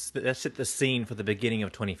the scene for the beginning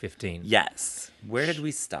of 2015. Yes. Where did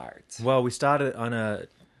we start? Well, we started on a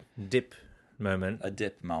dip moment. A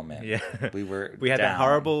dip moment. Yeah. We had that down.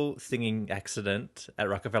 horrible singing accident at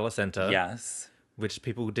Rockefeller Center. Yes. Which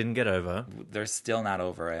people didn't get over. They're still not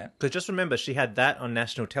over it. Because just remember, she had that on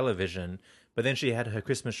national television, but then she had her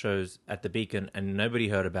Christmas shows at the Beacon, and nobody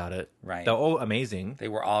heard about it. Right. They were all amazing, They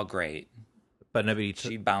were all great. but nobody.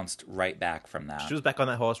 She bounced right back from that. She was back on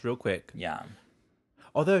that horse real quick. Yeah.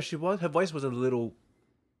 Although her voice was a little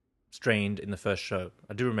strained in the first show.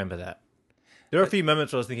 I do remember that. There were a few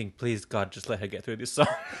moments where I was thinking, please God, just let her get through this song.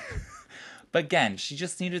 But again, she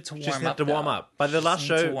just needed to warm She just up. had to warm though. up. By She the just last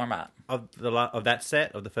needed show to warm up. of that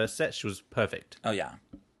set, of the first set, she was perfect. Oh yeah.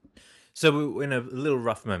 So we were in a little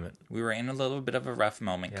rough moment. We were in a little bit of a rough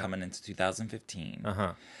moment coming into 2015.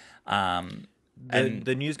 Uh-huh. And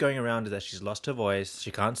The news going around is that she's lost her voice.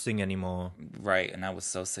 She can't sing anymore. right, and I was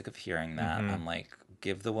so sick of hearing that. I'm like,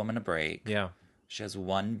 give the woman a break. Yeah. She has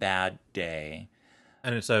one bad day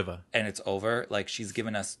And it's over. and it's over. Like, she's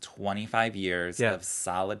given us 25 years Yeah. of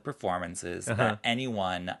solid performances that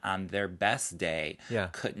anyone on their best day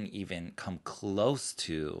couldn't even come close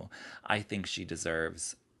to. I think she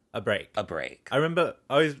deserves A break. a break. I remember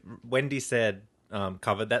Wendy said,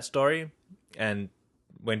 covered that story, and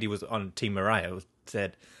Wendy was on Team Mariah,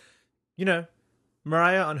 said, you know,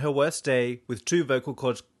 Mariah on her worst day with 2 vocal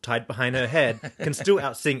cords tied behind her head can still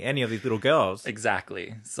outsing any of these little girls.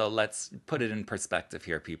 Exactly. So let's put it in perspective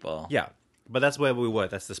here, people. Yeah, but that's where we were.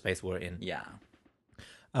 That's the space we're in. Yeah.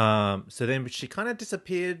 So then she kind of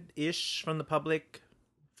disappeared-ish from the public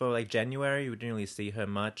for like January. We didn't really see her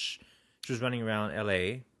much. She was running around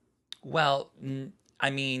LA. Well,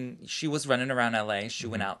 I mean, she was running around LA. She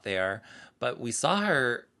went out there, but we saw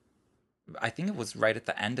her, I think it was right at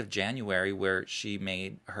the end of January where she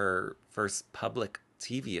made her first public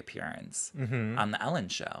TV appearance on the Ellen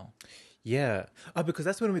Show. Yeah. Oh, because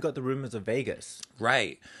that's when we got the rumors of Vegas.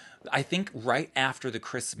 Right. I think right after the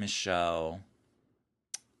Christmas show,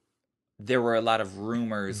 there were a lot of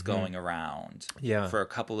rumors going around for a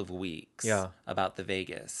couple of weeks about the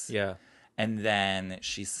Vegas. Yeah. And then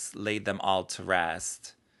she laid them all to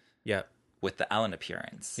rest. Yeah. with the Ellen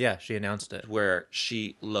appearance. Yeah, she announced it. Where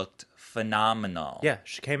she looked phenomenal. Yeah,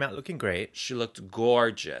 she came out looking great. She looked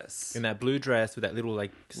gorgeous. In that blue dress with that little,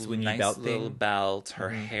 like, swingy nice belt little thing. belt. Her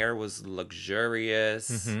hair was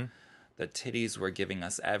luxurious. The titties were giving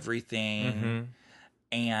us everything.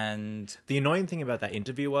 And the annoying thing about that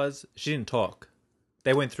interview was she didn't talk.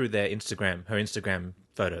 They went through her Instagram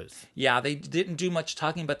photos. Yeah, they didn't do much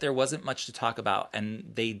talking, but there wasn't much to talk about.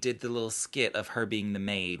 And they did the little skit of her being the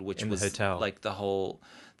maid, which In the was hotel. like the whole...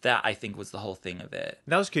 That, I think, was the whole thing of it.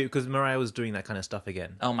 That was cute because Mariah was doing that kind of stuff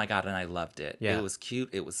again. Oh, my God, and I loved it. Yeah. It was cute.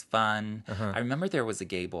 It was fun. I remember there was a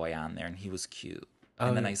gay boy on there, and he was cute.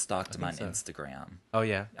 And then I stalked him on Instagram. Oh,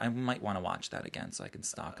 yeah. I might want to watch that again so I can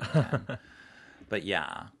stalk him again. But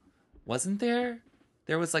yeah. Wasn't there?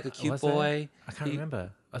 There was like a cute Was there? boy. I can't remember.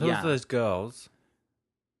 I thought Yeah. it was those girls.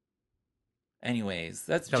 Anyways,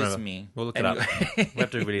 that's Can't just remember. me. We'll look it up. We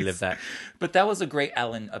have to really live that. But that was a great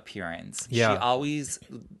Ellen appearance. Yeah.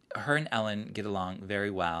 Her and Ellen get along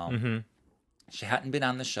very well. She hadn't been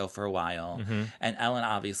on the show for a while. And Ellen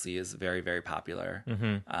obviously is very, very popular.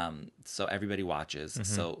 So everybody watches.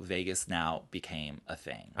 So Vegas now became a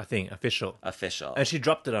thing. I think official. Official. And she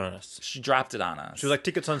dropped it on us. She dropped it on us. She was like,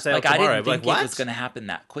 tickets on sale like, tomorrow. I didn't think like, what? it was going to happen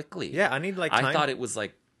that quickly. Yeah, I need like time. I thought it was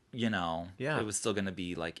like, you know, Yeah. it was still going to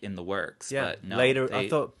be like in the works. Yeah, But no, later. I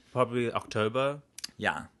thought probably October.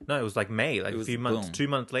 Yeah. No, it was like May, like It a was few months, boom. 2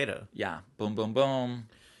 months later. Yeah. Boom, boom, boom.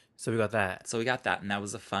 So we got that. So we got that, and that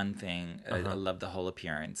was a fun thing. I loved the whole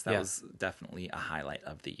appearance. That Yeah. was definitely a highlight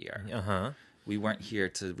of the year. Uh-huh. We weren't here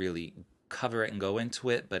to really cover it and go into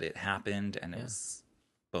it, but it happened, and it was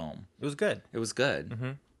boom. It was good. It was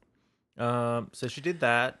good. So she did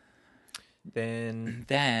that. Then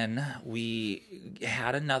Then we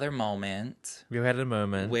had another moment we had a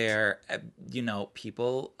moment where, you know,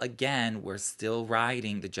 people, again, were still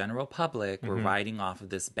riding, the general public were riding off of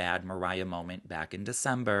this bad Mariah moment back in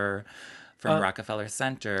December from Rockefeller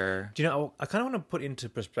Center. Do you know, I kind of want to put into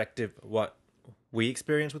perspective what we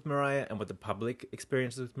experienced with Mariah and what the public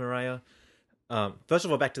experienced with Mariah. First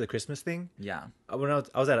of all, back to the Christmas thing. Yeah. When I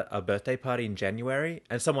was at a birthday party in January,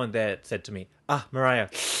 and someone there said to me, Mariah,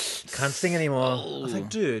 can't sing anymore. I was like,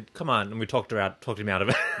 dude, come on. And we talked him out of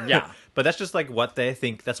it. Yeah. But that's just like what they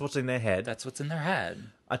think. That's what's in their head. That's what's in their head.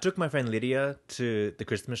 I took my friend Lydia to the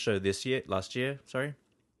Christmas show last year. Sorry.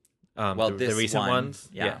 Well, the this recent one, ones.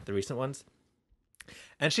 yeah. The recent ones.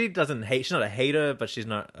 And she doesn't hate, she's not a hater, but she's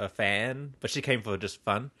not a fan. But she came for just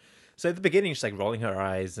fun. So at the beginning, she's like rolling her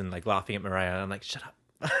eyes and like laughing at Mariah. I'm like, shut up.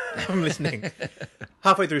 I'm listening.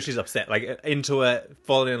 Halfway through, she's upset, like into it,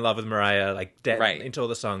 falling in love with Mariah, like Right. into all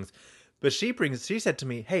the songs. But she said to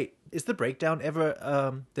me, hey, is the breakdown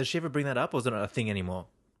ever, does she ever bring that up or is it not a thing anymore?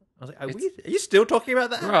 I was like, are you still talking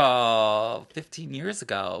about that? Oh, 15 years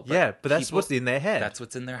ago. Yeah, but that's people- what's in their head. That's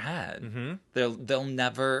what's in their head.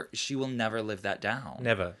 Mm-hmm. She will never live that down.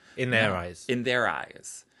 Never. In their No. eyes. In their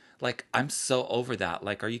eyes. Like, I'm so over that.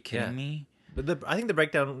 Like, are you kidding Yeah. me? But I think the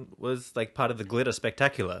breakdown was like part of the glitter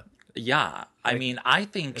spectacular. Yeah. I mean, I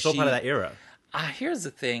think It's all part of that era. Here's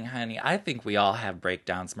the thing, honey. I think we all have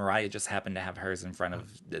breakdowns. Mariah just happened to have hers in front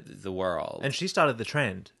of the world. And she started the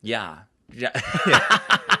trend. yeah. Yeah.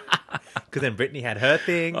 Because then Britney had her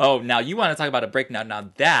thing. Oh, now you want to talk about a breakdown. Now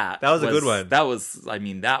that was a good one. That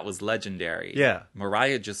was legendary. Yeah.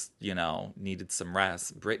 Mariah just, needed some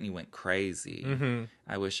rest. Britney went crazy. Mm-hmm.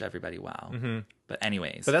 I wish everybody well. Mm-hmm. But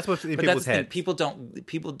anyways. But that's what's in But people's that's the thing. heads.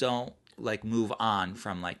 People don't like move on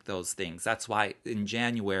from like those things. That's why in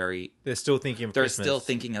January They're still thinking of they're Christmas. still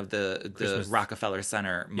thinking of the Christmas. Rockefeller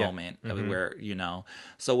Center moment Mm-hmm. where,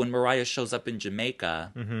 so when Mariah shows up in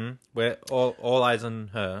Jamaica, Where all eyes on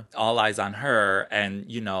her. all eyes on her, and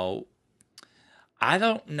I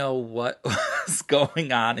don't know what was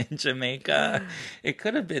going on in Jamaica. It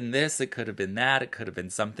could have been this, it could have been that, it could have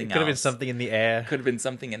been something else. Could have been something in the air. Could have been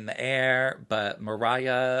something in the air, but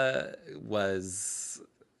Mariah was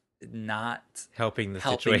not Helping the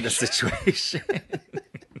helping situation. the situation.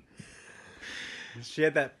 She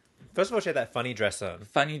had that. First of all, she had that funny dress on.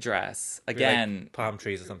 Funny dress. With, Again, like, palm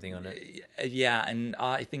trees or something on it. yeah, and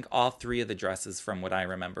I think all three of the dresses, from what I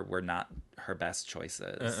remember, were not her best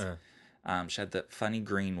choices. She had the funny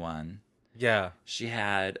green one. Yeah. She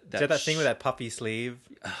had that, She had that thing with that puffy sleeve.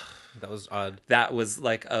 That was odd. that was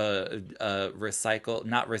like a recycled,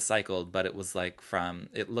 not recycled, but it was like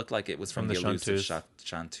it looked like it was from From the the elusive Chanteuse.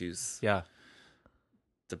 Chanteuse Yeah.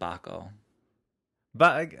 debacle.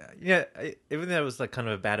 But, even though it was like kind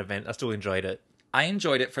of a bad event, I still enjoyed it. I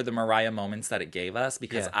enjoyed it for the Mariah moments that it gave us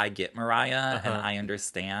because Yeah. I get Mariah and I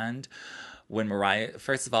understand when Mariah,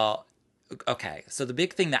 first of all, okay, so the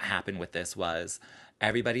big thing that happened with this was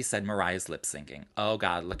everybody said Mariah's lip syncing. Oh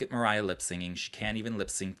God, look at Mariah lip singing. She can't even lip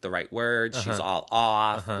sync the right words. She's all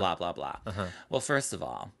off, blah, blah, blah. Well, first of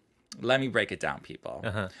all, let me break it down, people.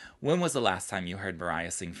 When was the last time you heard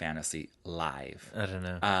Mariah sing Fantasy live? I don't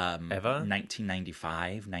know. Ever?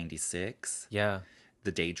 1995, 96. Yeah.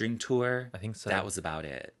 The Daydream Tour. I think so. That was about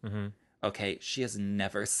it. Okay, she has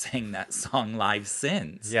never sang that song live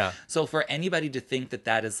since. Yeah. So for anybody to think that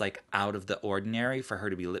that is like out of the ordinary for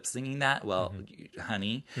her to be lip singing that, well,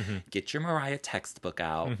 honey, get your Mariah textbook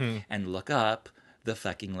out and look up the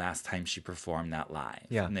fucking last time she performed that live.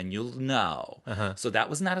 Yeah. And then you'll know. So that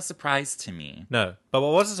was not a surprise to me. No. But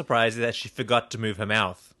what was a surprise is that she forgot to move her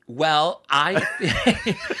mouth. Well,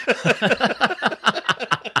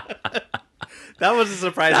 That was a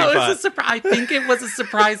surprising That part. was a surprise. I think it was a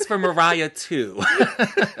surprise for Mariah too.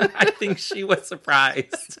 I think she was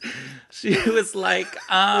surprised. She was like,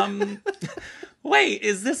 wait,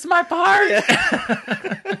 is this my part?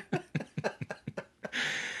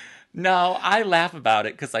 No, I laugh about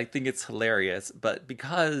it because I think it's hilarious, but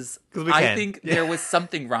because I think there was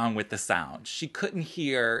something wrong with the sound. She couldn't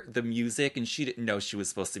hear the music and she didn't know she was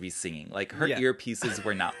supposed to be singing. Like her earpieces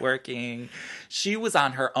were not working. She was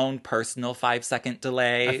on her own personal 5-second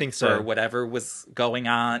delay. I think so. For whatever was going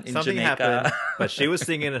on in Something Jamaica. happened, but she was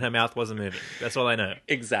singing and her mouth wasn't moving. That's all I know.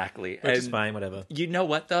 Exactly. Which is fine, whatever. You know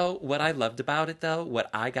what, though? What I loved about it, though, what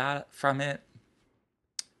I got from it,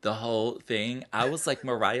 the whole thing, I was like,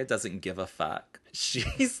 Mariah doesn't give a fuck.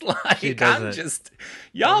 She's like,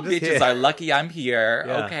 y'all bitches here. are lucky I'm here.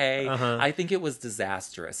 Yeah. Okay. I think it was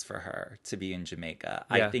disastrous for her to be in Jamaica.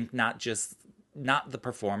 Yeah. I think not the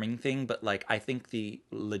performing thing, but like I think the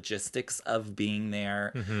logistics of being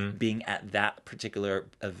there, being at that particular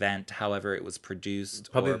event, however it was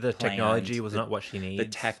produced, Probably or the planned, technology was not what she needs. The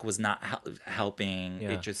tech was not helping.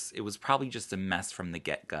 Yeah. It was probably just a mess from the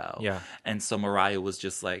get-go. Yeah. And so Mariah was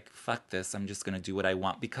just like, fuck this, I'm just gonna do what I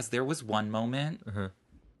want. Because there was one moment,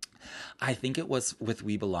 I think it was with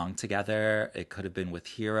We Belong Together, it could have been with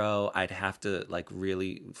Hero, I'd have to like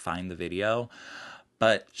really find the video.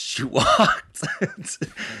 But she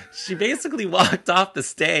basically walked off the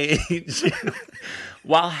stage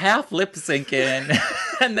while half lip syncing.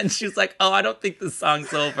 And then she was like, oh, I don't think this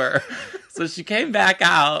song's over. So she came back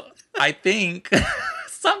out. I think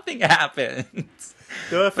something happened.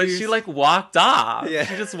 But she like walked off. Yeah.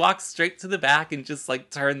 She just walked straight to the back and just like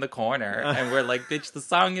turned the corner. And we're like, bitch, the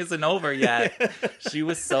song isn't over yet. She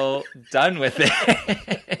was so done with it.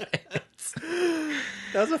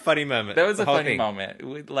 That was a funny moment. That was a funny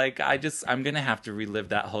moment. Like, I'm going to have to relive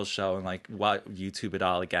that whole show and, like, YouTube it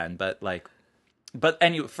all again. But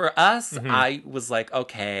anyway, for us, I was like,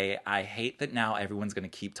 okay, I hate that now everyone's going to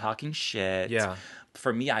keep talking shit. Yeah.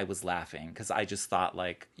 For me, I was laughing because I just thought,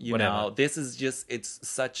 like, you know, this is just, it's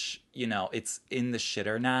such, you know, it's in the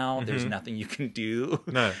shitter now. There's nothing you can do.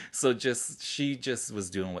 No. So she just was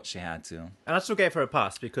doing what she had to. And I still gave her a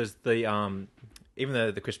pass because even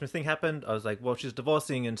though the Christmas thing happened, I was like, well, she's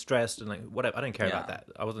divorcing and stressed and like whatever. I don't care about that.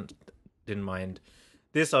 Didn't mind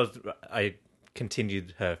this. I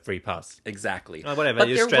continued her free pass. Exactly. Oh, whatever.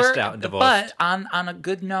 You're stressed out and divorced. But on a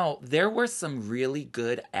good note, there were some really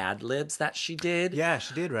good ad libs that she did. Yeah,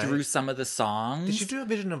 she did, right? Through some of the songs. Did she do a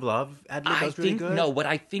Vision of Love ad lib? That was really good. No, what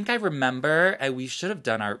I think I remember, and we should have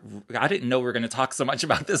done I didn't know we were going to talk so much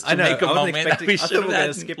about this Jamaica moment. I thought we were going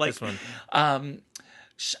to skip this one.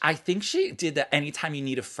 I think she did the Anytime You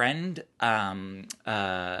Need a Friend ad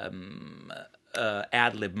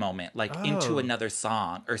lib moment, like into another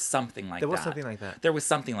song or something like that. There was something like that. There was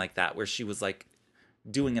something like that where she was like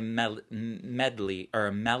doing a medley or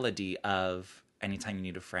a melody of Anytime You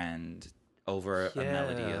Need a Friend over a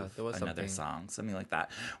melody of another song, something like that,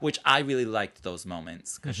 which I really liked those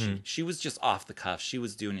moments because she was just off the cuff. She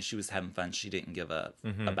was doing it. She was having fun. She didn't give a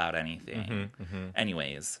about anything.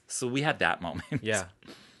 Anyways, so we had that moment. Yeah.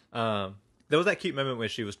 There was that cute moment where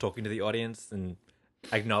she was talking to the audience and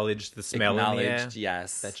acknowledged the smell in the air.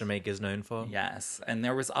 Yes. That Jamaica is known for. Yes. And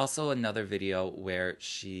there was also another video where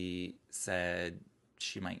she said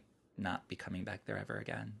she might not be coming back there ever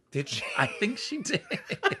again. Did she? I think she did.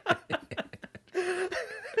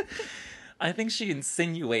 I think she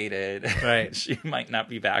insinuated she might not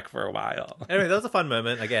be back for a while. Anyway, that was a fun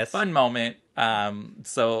moment, I guess. Fun moment.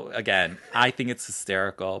 So again, I think it's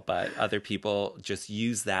hysterical, but other people just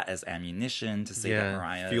use that as ammunition to say that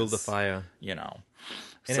Mariah fuel the fire. You know.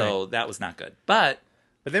 Anyway. So that was not good. But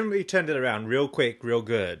then we turned it around real quick, real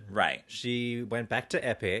good. Right. She went back to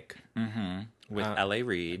Epic, with L.A.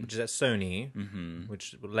 Reid. which is at Sony,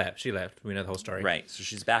 which left. She left. We know the whole story. Right. So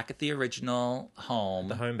she's back at the original The home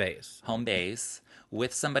home base.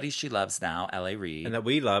 with somebody she loves now, L.A. Reid. And that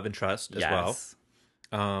we love and trust as well. Yes.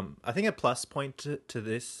 I think a plus point to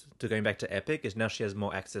this, to going back to Epic, is now she has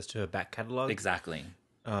more access to her back catalog. Exactly.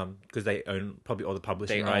 Because they own probably all the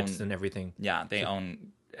publishing rights and everything. Yeah, they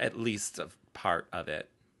own at least a part of it.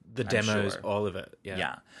 The I'm demos, sure. all of it. Yeah.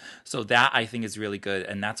 Yeah. So that I think is really good.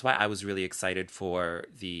 And that's why I was really excited for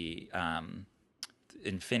the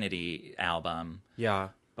Infinity album. Yeah.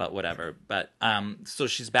 But whatever. But so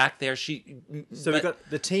she's back there. So we got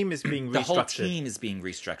the team is being restructured. The whole team is being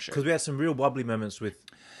restructured. Because we had some real wobbly moments with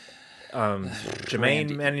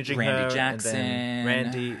Jermaine managing Randy her, Jackson. and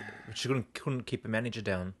then Randy. She couldn't keep a manager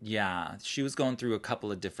down. Yeah, she was going through a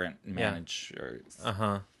couple of different managers.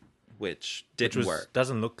 Which work.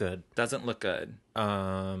 Doesn't look good. Doesn't look good.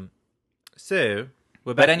 So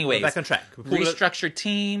we're back. Anyways, we're back on track. Restructured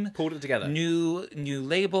team. Pulled it together. New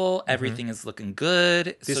label. Everything is looking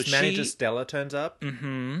good. This manager Stella turns up.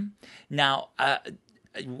 Now,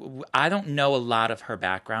 I don't know a lot of her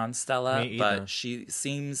background, Stella, Me either. but she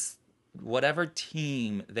seems, whatever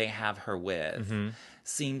team they have her with,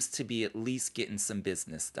 seems to be at least getting some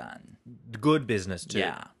business done. Good business too.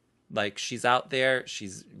 Yeah. Like, she's out there,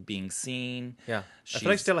 she's being seen. Yeah. I feel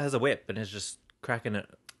like Stella has a whip and is just cracking it.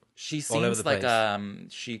 She all over seems the like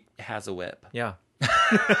place. she has a whip. Yeah.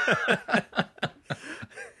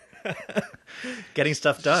 Getting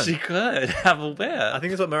stuff done. She could have a whip. I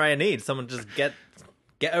think that's what Mariah needs. Someone to just get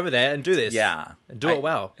over there and do this. Yeah. And do it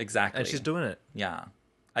well. Exactly. And she's doing it. Yeah.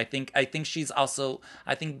 I think she's also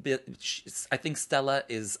I think Stella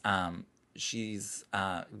is she's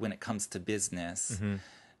when it comes to business,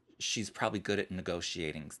 she's probably good at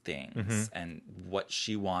negotiating things, and what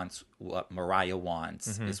she wants, what Mariah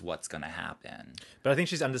wants, is what's going to happen. But I think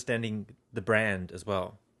she's understanding the brand as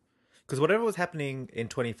well. Because whatever was happening in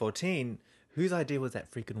 2014, whose idea was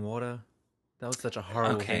that freaking water? That was such a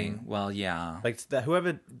horrible thing. Well, yeah. Like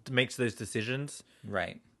whoever makes those decisions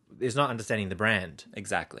Right. is not understanding the brand.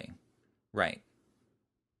 Exactly. Right.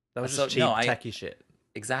 That was So, just cheap, no, tacky shit.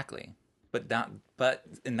 Exactly.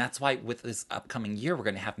 And that's why with this upcoming year we're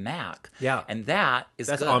going to have Mac. Yeah. And that's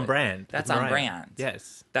good. on brand. That's with on Mariah. brand.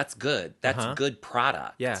 Yes. That's good. That's good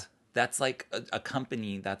product. Yeah. That's like a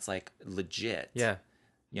company that's like legit. Yeah.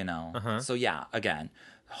 You know. So yeah, again,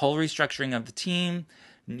 whole restructuring of the team,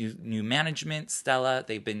 new management, Stella,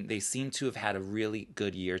 they seem to have had a really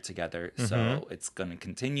good year together. So it's going to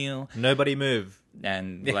continue. Nobody move.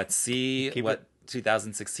 And let's see what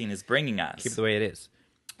 2016 is bringing us. Keep it the way it is.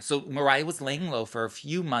 So Mariah was laying low for a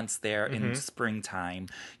few months there in springtime,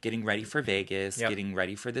 getting ready for Vegas, getting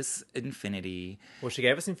ready for this Infinity. Well, she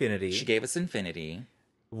gave us Infinity. She gave us Infinity.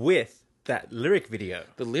 With that lyric video.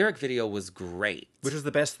 The lyric video was great. Which was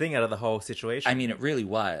the best thing out of the whole situation. I mean, it really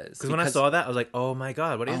was. Because when I saw that, I was like, oh my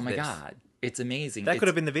God, what is this? Oh my God. It's amazing. That could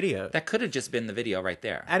have been the video. That could have just been the video right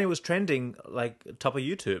there. And it was trending like top of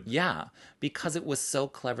YouTube. Yeah, because it was so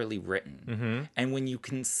cleverly written. And when you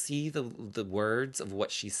can see the words of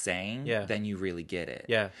what she's saying, then you really get it.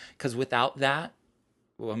 Yeah. Because without that,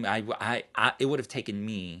 well, it would have taken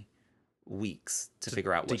me weeks to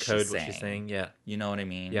figure out what decode she's saying. what she's saying. Yeah. You know what I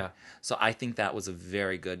mean? Yeah. So I think that was a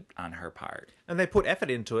very good on her part. And they put effort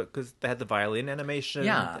into it because they had the violin animation.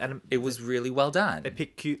 Yeah. It was really well done. They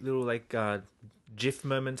picked cute little like GIF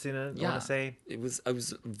moments in it, I want to say. It was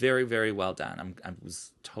very, very well done. I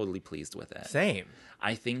was totally pleased with it. Same.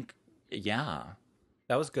 I think, yeah.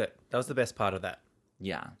 That was good. That was the best part of that.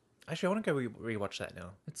 Yeah. Actually, I want to go rewatch that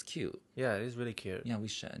now. It's cute. Yeah, it is really cute. Yeah, we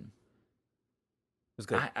should. It was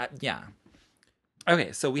good. Yeah.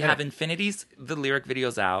 Okay, so we have Infinity's, the lyric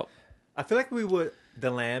video's out. I feel like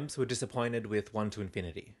the Lambs were disappointed with One to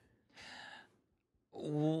Infinity.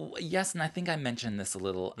 Yes, and I think I mentioned this a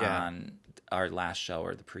little on our last show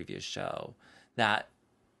or the previous show, that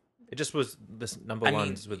it just was this number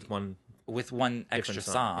ones with one extra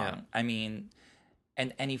song. Yeah. I mean,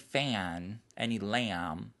 and any fan, any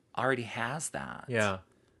lamb already has that. Yeah.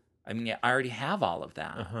 I mean, I already have all of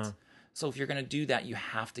that. So if you're going to do that, you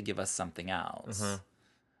have to give us something else.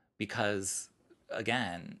 Because,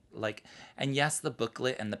 again, like, and yes, the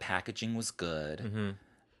booklet and the packaging was good.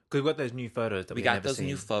 Because we got those new photos that we got those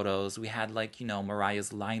new photos. We had, like, you know,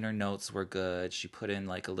 Mariah's liner notes were good. She put in,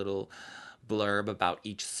 like, a little blurb about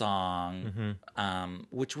each song,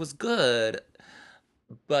 which was good.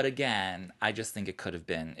 But again, I just think it could have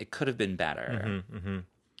been better.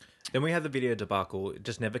 Then we had the video debacle. It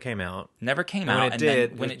just never came out. Never came out.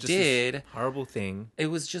 When it did, horrible thing. it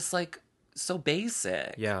was just like so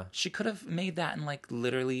basic. Yeah. She could have made that in like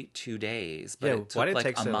literally 2 days, but it why took did it like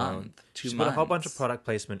take a so long? month, 2 She's months. got a whole bunch of product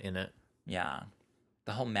placement in it. Yeah.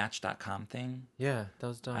 The whole Match.com thing. Yeah, that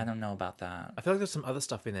was dumb. I don't know about that. I feel like there's some other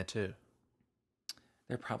stuff in there too.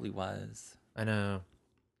 There probably was. I know.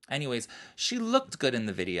 Anyways, she looked good in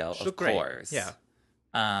the video, She of looked great. course. Yeah.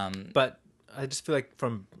 Um, But I just feel like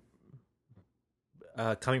from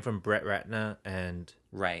coming from Brett Ratner and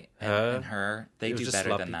right. Her, And her, they it was do just better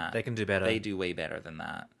sloppy. than that. They can do better. They do way better than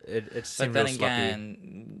that. It But seemed then real sloppy.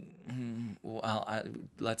 again, well,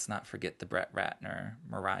 let's not forget the Brett Ratner,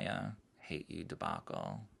 Mariah, Hate You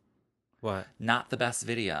debacle. What? Not the best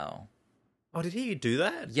video. Oh, did he do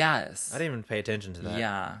that? Yes. I didn't even pay attention to that.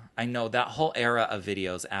 Yeah, I know that whole era of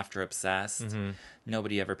videos after Obsessed, Mm-hmm.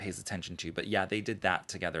 nobody ever pays attention to. But yeah, they did that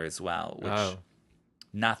together as well, which Oh.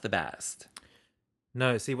 not the best.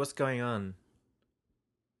 No, see, what's going on?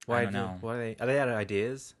 I don't know. Why are they out of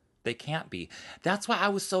ideas? They can't be. That's why I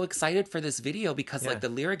was so excited for this video because Yeah. like the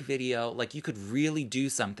lyric video, like you could really do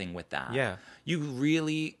something with that. Yeah. You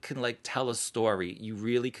really can like tell a story. You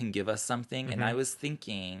really can give us something. Mm-hmm. And I was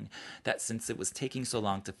thinking that since it was taking so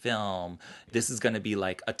long to film, this is going to be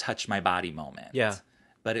like a touch my body moment. Yeah.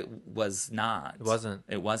 But it was not. It wasn't.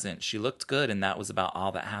 It wasn't. She looked good, and that was about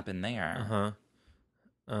all that happened there.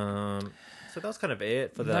 So that was kind of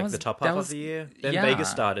it for That the top that half was- of the year. Then yeah. Vegas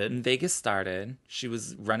started. And Vegas started. She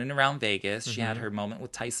was running around Vegas. She had her moment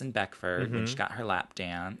with Tyson Beckford when she got her lap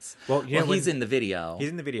dance. Well, you know, he's when- in the video. He's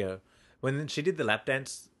in the video. When she did the lap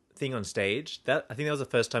dance thing on stage, I think that was the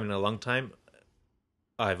first time in a long time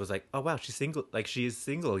I was like, oh wow, she's single. Like she is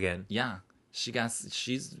single again. Yeah.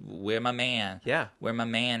 She's where my man. Yeah. Where my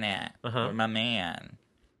man at? Uh-huh. Where my man?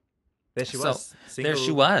 There she So, was. there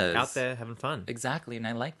she was. Out there having fun. Exactly, and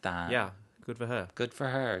I like that. Yeah. Good for her. Good for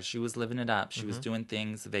her. She was living it up. She was Mm-hmm. doing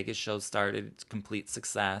things. The Vegas show started, complete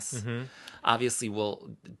success. Mm-hmm. Obviously,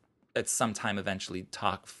 we'll at some time eventually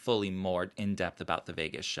talk fully more in depth about the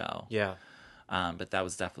Vegas show. Yeah. But that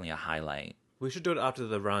was definitely a highlight We should do it after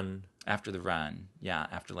the run after the run. Yeah,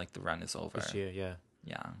 after like the run is over. this year. Yeah.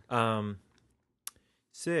 Yeah.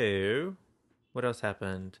 So what else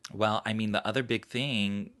happened? Well, I mean, the other big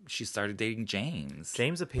thing, she started dating James.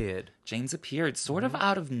 James appeared. James appeared sort of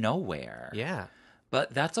out of nowhere. Yeah.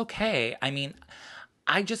 But that's okay. I mean,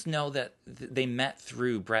 I just know that they met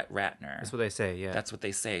through Brett Ratner. That's what they say. Yeah. That's what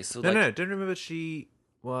they say. So No, like, no. Don't remember she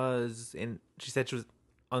was in. She said she was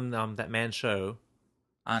on that man show.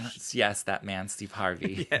 yes, that man, Steve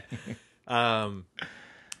Harvey. Yeah.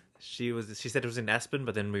 She said it was in Aspen,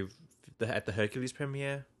 but then at the Hercules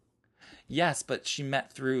premiere. Yes, but she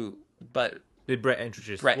met through. But Did Brett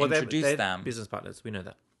introduce? Brett they're introduced them. Business partners. We know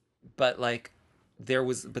that. but like there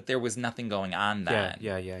was nothing going on then.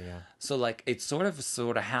 Yeah. So like it sort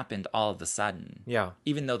of happened all of a sudden. Yeah.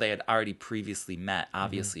 Even though they had already previously met,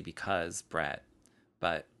 obviously because Brett.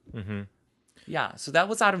 But yeah, so that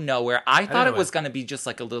was out of nowhere. I thought it know was it. going to be just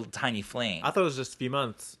like a little tiny fling. I thought it was just a few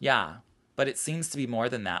months. Yeah, but it seems to be more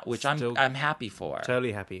than that, which Still I'm happy for.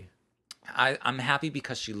 Totally happy. I'm happy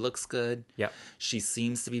because she looks good. Yep. She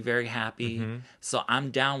seems to be very happy. So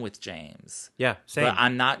I'm down with James. Yeah. Same. But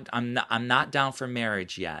I'm not down for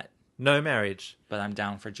marriage yet. No marriage. But I'm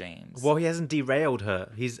down for James. Well, he hasn't derailed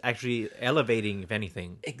her. He's actually elevating, if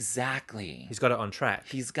anything. Exactly. He's got it on track.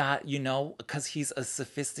 He's got, because he's a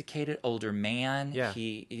sophisticated older man. Yeah.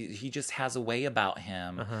 He just has a way about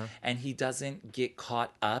him, and he doesn't get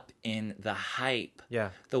caught up in the hype. Yeah.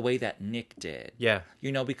 The way that Nick did. Yeah.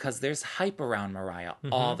 Because there's hype around Mariah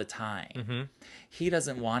all the time. He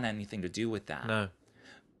doesn't want anything to do with that. No.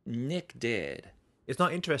 Nick did. It's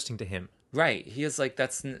not interesting to him. Right. He is like,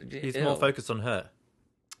 He's more focused on her.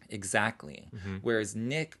 Exactly. Whereas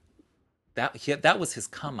Nick, that was his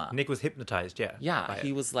come up. Nick was hypnotized, yeah. Yeah, by it.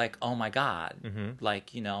 he was like, oh my God.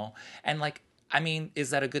 Like, and like, I mean,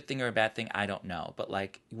 is that a good thing or a bad thing? I don't know. But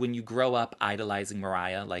like, when you grow up idolizing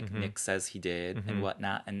Mariah, like Nick says he did and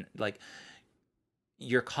whatnot, and like,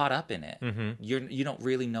 you're caught up in it. You don't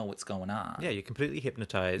really know what's going on. Yeah, you're completely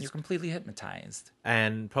hypnotized. You're completely hypnotized.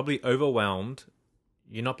 And probably overwhelmed.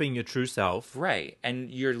 You're not being your true self. Right.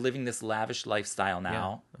 And you're living this lavish lifestyle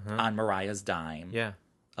now on Mariah's dime. Yeah.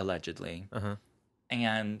 Allegedly.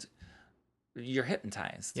 And you're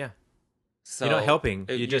hypnotized. Yeah. So You're not helping.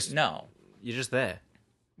 You're just there.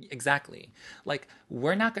 Exactly. Like,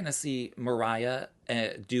 we're not going to see Mariah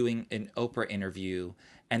doing an Oprah interview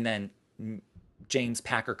and then James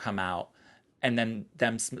Packer come out and then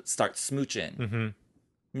them start smooching.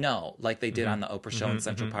 No, like they did on the Oprah show in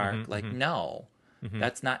Central Park. No.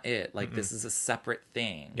 That's not it. Like, this is a separate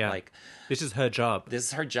thing. Yeah. Like, This is her job. this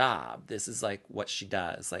is her job. This is like what she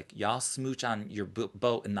does. Like, y'all smooch on your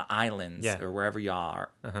boat in the islands Yeah. or wherever you are.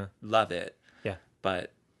 Love it. Yeah.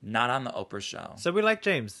 But not on the Oprah show. So we like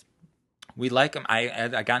James. We like him. I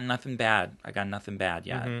got nothing bad. I got nothing bad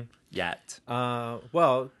yet. Yet.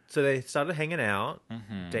 Well, so they started hanging out,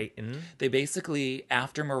 dating. They basically,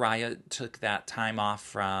 after Mariah took that time off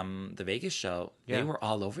from the Vegas show, they Yeah. were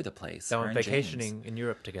all over the place. They her went and James. vacationing in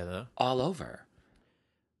Europe together. All over.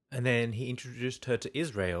 And then he introduced her to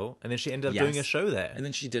Israel, and then she ended up Yes. doing a show there. And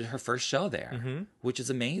then she did her first show there, which is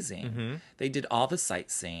amazing. Mm-hmm. They did all the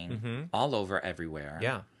sightseeing, all over everywhere.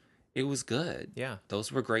 Yeah. It was good. Yeah.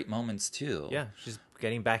 Those were great moments, too. Yeah, she's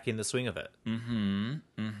getting back in the swing of it.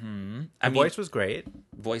 Her Voice was great.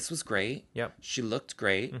 voice was great. Yep. She looked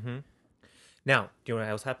great. Now, do you know what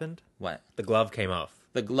else happened? What? The glove came off.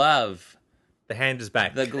 The glove. The hand is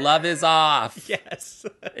back. The glove is off. Yes.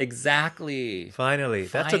 Exactly. Finally.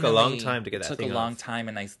 That took a long Finally, time to get that It took thing a long off. time,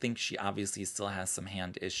 and I think she obviously still has some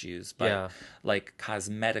hand issues. But Yeah. like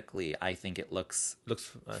cosmetically, I think it looks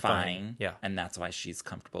Looks fine. Yeah. And that's why she's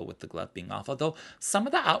comfortable with the glove being off. Although some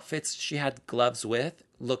of the outfits she had gloves with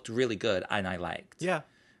looked really good, and I liked. Yeah.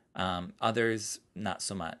 Others, not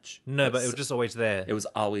so much. No, but it was just always there. It was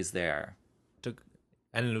always there.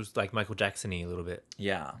 And it was like Michael Jackson-y a little bit.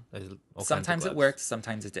 Yeah. There's all kinds of Sometimes it gloves. worked,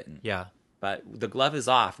 sometimes it didn't. Yeah. But the glove is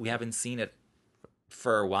off. We haven't seen it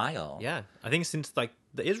for a while. Yeah. I think since like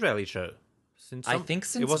the Israeli show. I think it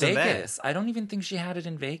since wasn't Vegas. I don't even think she had it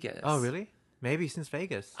in Vegas. Oh, really? Maybe since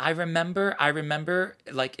Vegas. I remember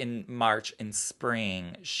like in March, in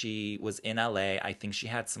spring, she was in LA. I think she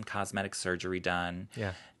had some cosmetic surgery done.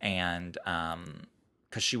 Yeah. And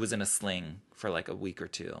because she was in a sling for like a week or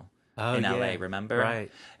two Oh, in yeah. LA, remember? Right.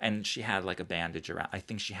 And she had like a bandage around. I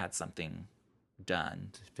think she had something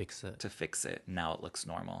done Fix it. to fix it. Now it looks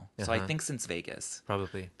normal. So I Uh-huh. think since Vegas,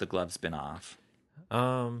 Probably. the glove's been off.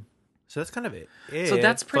 So that's kind of it. So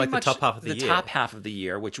that's for, pretty like, much the top half of the year. top half of the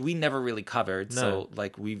year, which we never really covered. No. So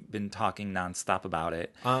like we've been talking nonstop about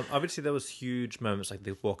it. Obviously, there was huge moments like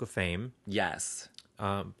the Walk of Fame. Yes.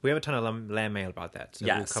 We have a ton of land mail about that. So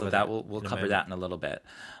Yes. So that we'll in a cover moment. that in a little bit.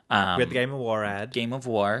 We had the Game of War ad. Game of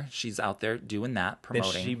War. She's out there doing that, Then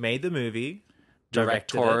promoting. she made the movie.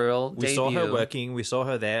 Directed it. Directorial We saw her debut. working. We saw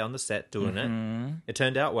her there on the set doing it. It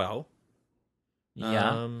turned out well.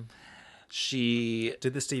 Yeah. She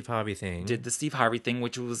Did the Steve Harvey thing. did the Steve Harvey thing,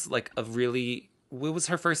 which was like it was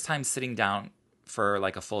her first time sitting down for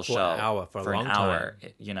like a full For show. an hour, for a long an hour,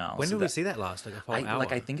 time. you know. When so did we see that last? Like a whole hour?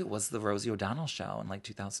 I think it was the Rosie O'Donnell show in like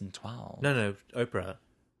 2012. No, Oprah.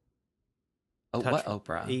 Oh, Touch- what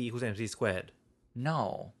Oprah? E equals MC squared.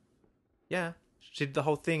 No. Yeah. She did the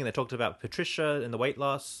whole thing, and they talked about Patricia and the weight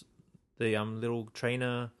loss, the little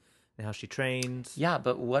trainer, and how she trains. Yeah,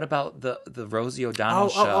 but what about the Rosie O'Donnell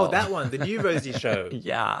show? Oh, that one, the new Rosie show.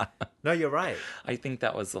 Yeah. No, you're right. I think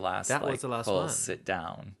that was the last. That was like, the last full one. sit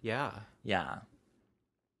down. Yeah. Yeah.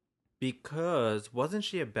 Because wasn't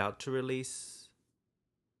she about to release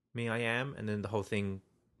Me I Am, and then the whole thing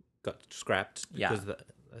got scrapped Yeah. because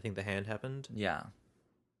I think the hand happened? Yeah.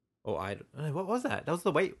 Or I don't know, what was that? That was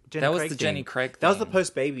the Jenny That was Craig the thing. Jenny Craig That was the thing.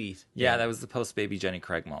 post-baby. Yeah, thing. that was the post baby Jenny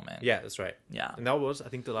Craig moment. Yeah, that's right. Yeah. And that was, I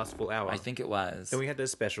think, the last full hour. I think it was. Then we had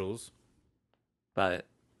those specials. But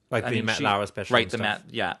Like I the mean, Matt she- Lauer special. Right, and the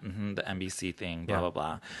stuff. the NBC thing, blah Yeah.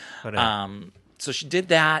 blah But, blah. So she did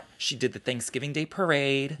that. She did the Thanksgiving Day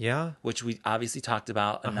parade. Yeah. Which we obviously talked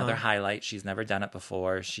about. Another Uh-huh. highlight. She's never done it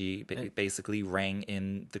before. She basically rang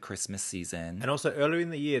in the Christmas season. And also earlier in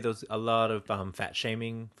the year, there was a lot of fat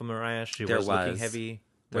shaming for Mariah. She There was looking was. heavy.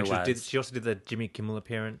 There When was. she also did the Jimmy Kimmel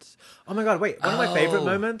appearance. Oh my God! Wait, one of my favorite Oh.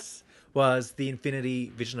 moments was the Infinity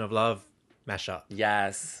Vision of Love mashup.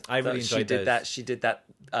 Yes, I really she enjoyed did those. that. She did that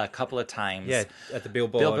a couple of times. Yeah, at the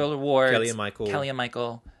Billboard. Billboard Awards. Kelly and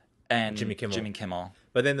Michael. and Jimmy Kimmel.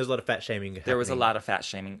 But then there's a lot of fat shaming. There was a happening. lot of fat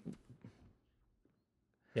shaming.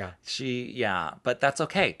 Yeah. But that's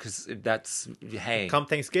okay because that's hey. Come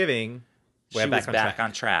Thanksgiving, we're she back was on back track.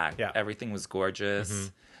 on track. Yeah. Everything was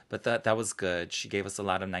gorgeous. But that was good. She gave us a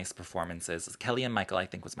lot of nice performances. Kelly and Michael, I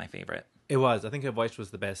think, was my favorite. It was. I think her voice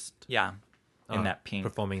was the best. Yeah, in that pink,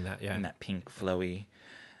 performing that. Yeah. in that pink flowy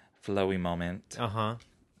moment. Uh huh.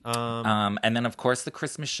 And then of course the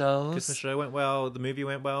Christmas shows. Christmas show went well. The movie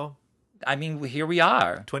went well. I mean, here we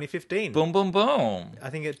are. 2015. Boom, boom, boom.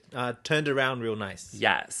 I think it turned around real nice.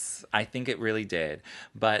 Yes, I think it really did.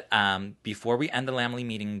 But before we end the Lamley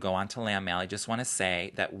meeting and go on to Lamb Mail, I just want to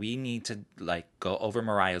say that we need to like go over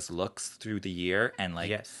Mariah's looks through the year and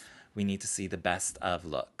like Yes. we need to see the best of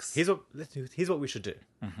looks. Here's what we should do.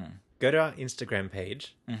 Go to our Instagram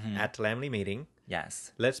page at Lamley Meeting.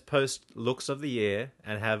 Yes. Let's post looks of the year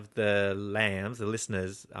and have the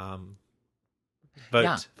listeners,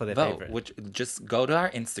 vote for their favorite. Which, just go to our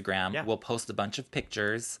Instagram. Yeah. We'll post a bunch of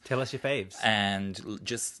pictures Tell us your faves. and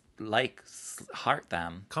just heart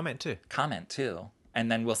them. Comment too. Comment too.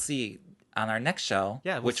 And then we'll see on our next show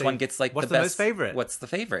We'll which see one gets like what's the the best most favorite. What's the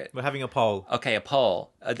favorite? We're having a poll. Okay, a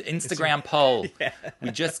poll. An Instagram poll. Yeah.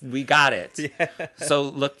 We got it. Yeah. So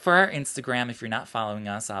look for our Instagram. If you're not following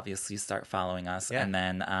us, obviously start following us. Yeah. And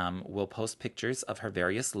then we'll post pictures of her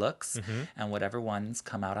various looks. And whatever ones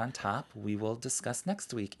come out on top, we will discuss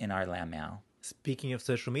next week in our Lamb Mail. Speaking of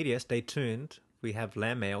social media, stay tuned. We have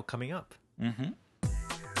Lamb Mail coming up.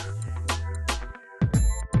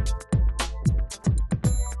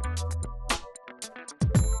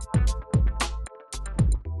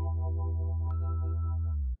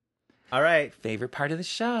 All right. Favorite part of the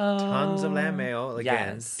show. Tons of lamb mail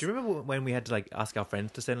again. Yes. Do you remember when we had to ask our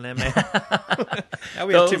friends to send lamb mail? Now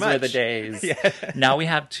we have Those too much. were the days. Yeah. Now we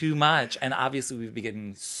have too much. And obviously we've been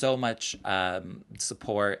getting so much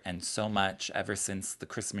support and so much ever since the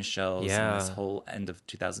Christmas shows Yeah. and this whole end of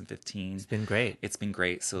 2015. It's been great. It's been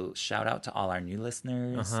great. So shout out to all our new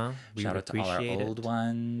listeners. We Shout out to all our appreciate old it.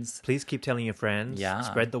 ones. Please keep telling your friends. Yeah.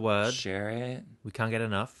 Spread the word. Share it. We can't get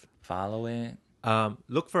enough. Follow it.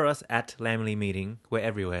 Look for us at Lamely Meeting. We're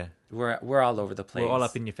everywhere. We're all over the place. We're all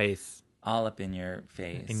up in your face. all up in your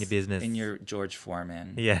face. In your business. In your George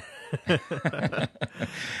Foreman. Yeah.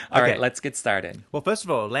 All right, let's get started. Well, first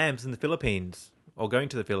of all, lambs in the Philippines, or going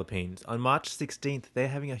to the Philippines. On March 16th, they're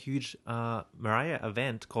having a huge Mariah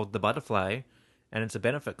event called The Butterfly, and it's a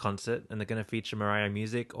benefit concert, and they're going to feature Mariah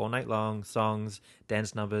music all night long, songs,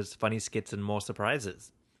 dance numbers, funny skits, and more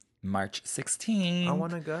surprises. March 16th. I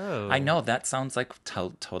want to go. I know, that sounds like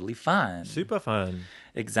totally fun. Super fun.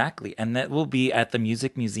 Exactly. And that will be at the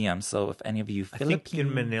Music Museum. So if any of you I think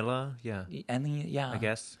in Manila, I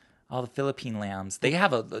guess. all the Philippine lambs, they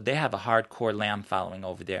have a hardcore lamb following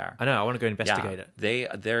over there. I know, I want to go investigate it. They're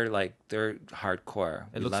hardcore.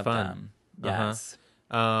 It We looks love fun. them. Uh-huh. Yes.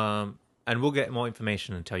 And we'll get more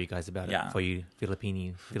information and tell you guys about it for you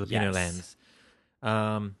Filipino Yes. lambs.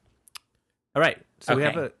 All right. So we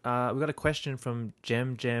Okay. have we got a question from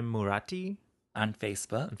Jem Murati On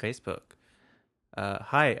Facebook. on Facebook.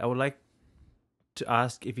 Hi, I would like to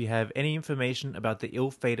ask if you have any information about the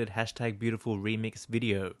ill-fated #beautiful remix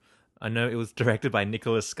video. I know it was directed by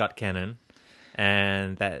Nicholas Scott Cannon,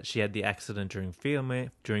 and that she had the accident during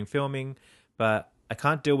filming, but I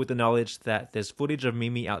can't deal with the knowledge that there's footage of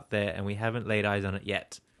Mimi out there and we haven't laid eyes on it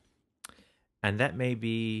yet. And that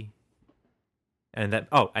maybe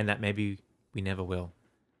we never will.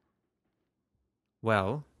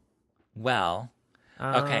 Well,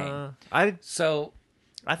 okay.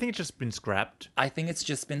 I think it's just been scrapped. I think it's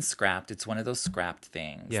just been scrapped. It's one of those scrapped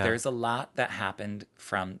things. Yeah. There's a lot that happened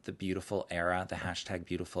from the beautiful era, the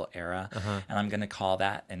 #beautiful era. And I'm going to call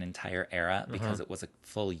that an entire era because it was a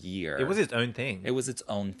full year. It was its own thing. It was its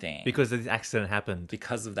own thing. Because the accident happened.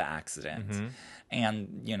 Because of the accident.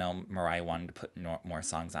 And, Mariah wanted to put more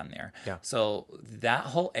songs on there. Yeah. So that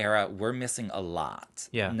whole era, we're missing a lot.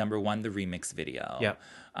 Yeah. Number one, the remix video. Yeah.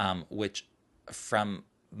 Which, from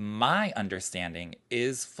my understanding,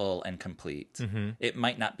 is full and complete. It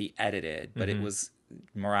might not be edited, but it was,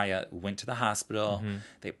 Mariah went to the hospital.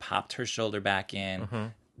 They popped her shoulder back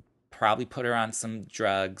in, probably put her on some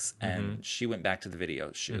drugs, and she went back to the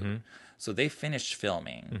video shoot. So they finished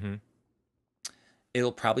filming.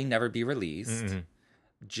 It'll probably never be released.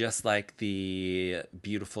 Just like the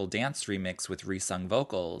beautiful dance remix with resung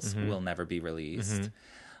vocals will never be released.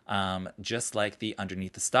 Just like the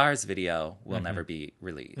Underneath the Stars video will never be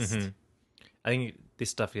released. I think this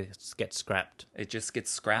stuff gets scrapped. It just gets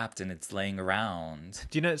scrapped and it's laying around.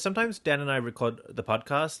 Do you know, sometimes Dan and I record the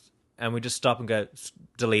podcast and we just stop and go,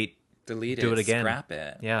 delete. Delete it. Do it again. Scrap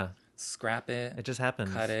it. Yeah. Scrap it. It just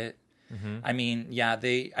happens. Cut it. I mean,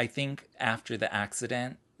 I think after the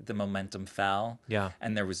accident, the momentum fell. Yeah.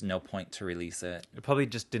 And there was no point to release it. It probably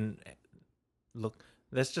just didn't look.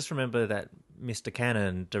 Let's just remember that Mr.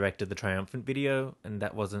 Cannon directed the Triumphant video, and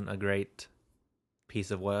that wasn't a great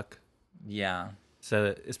piece of work. Yeah.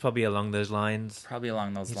 So it's probably along those lines. Probably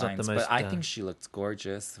along those He's not lines. the most, but I think she looked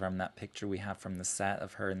gorgeous from that picture we have from the set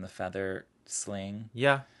of her in the feather sling.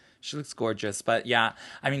 Yeah. She looks gorgeous. But yeah,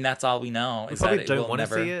 I mean, that's all we know. We is probably that don't want to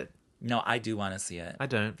see it. No, I do want to see it. I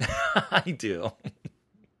don't. I do.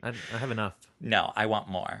 I have enough. No, I want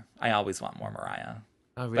more. I always want more Mariah.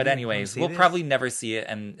 Oh, really? But anyways, Wanna we'll see probably never see it,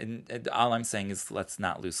 and all I'm saying is let's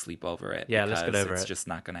not lose sleep over it. Yeah, let's get because over it's it. just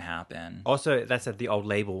not going to happen. Also, that's at the old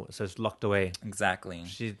label, so it's locked away. Exactly.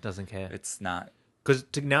 She doesn't care. It's not Because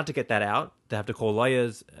to get that out, they have to call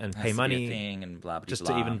lawyers and Has pay to be a money thing and blah blah just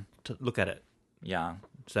blah. to even look at it. Yeah,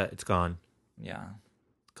 So it's gone. yeah.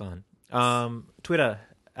 Gone. Twitter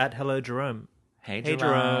at Hello Jerome. Hey, Hey Jerome.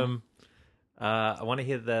 Jerome. I want to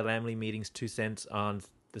hear the Lamley Meetings 2 cents on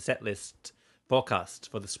the set list forecast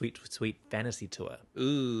for the Sweet Sweet Fantasy Tour.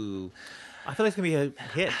 Ooh. I feel like it's gonna be a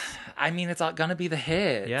hit. I mean, it's all gonna be the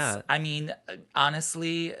hits. Yeah. I mean,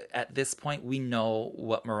 honestly, at this point, we know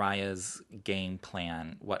what Mariah's game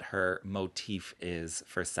plan, what her motif is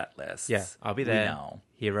for set lists. Yeah, I'll be there. We know.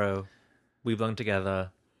 Hero. We belong together.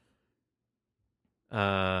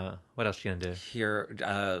 What else is she gonna do? Here,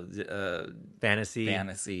 Fantasy.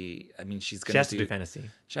 fantasy. I mean, She gonna has to do fantasy.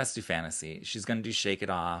 She has to do fantasy. She's gonna do Shake It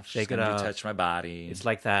Off. She's Shake It gonna Off. do Touch My Body. It's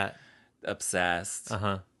like that. Obsessed.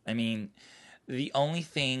 Uh-huh. I mean, the only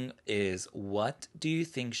thing is, what do you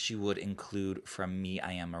think she would include from Me,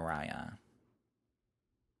 I Am Mariah?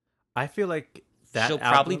 I feel like that She'll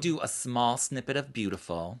probably album- do a small snippet of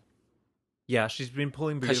Beautiful. Yeah, she's been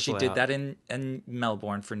pulling Because Beautiful she did out. that in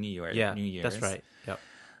Melbourne for New Year's. Yeah, New Year's. that's right.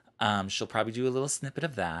 Yep. She'll probably do a little snippet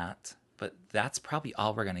of that, but that's probably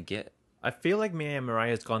all we're gonna get. I feel like Mia and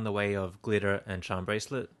Mariah's gone the way of Glitter and Charm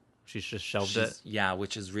Bracelet. She's just shelved it Yeah,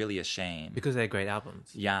 which is really a shame. because they're great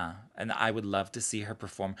albums. Yeah, and I would love to see her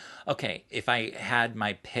perform. Okay, if I had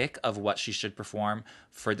my pick of what she should perform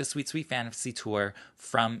for the Sweet Sweet Fantasy Tour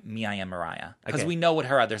from Me, I Am Mariah, because Okay. we know what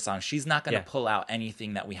her other songs. She's not going to Yeah. pull out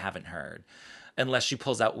anything that we haven't heard, unless she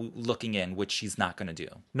pulls out Looking In, which she's not going to do.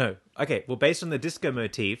 No. Okay, well, based on the disco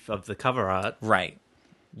motif of the cover art, Right?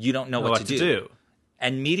 You don't know know what to do.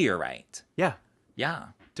 And Meteorite. Yeah, Yeah,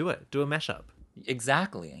 do it. Do a mashup.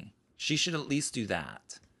 exactly. She should at least do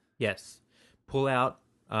that. Yes. Pull out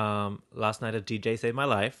Last Night of DJ Saved My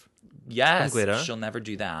Life. Yes, Glitter. she'll never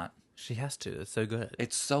do that. She has to. It's so good.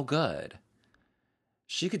 It's so good.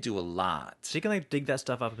 She could do a lot. She can like dig that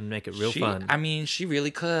stuff up and make it real fun. I mean, she really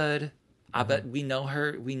could. I bet we know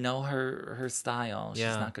her. We know her style.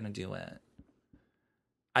 Yeah. She's not going to do it.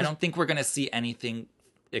 I don't think we're going to see anything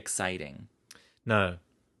exciting No,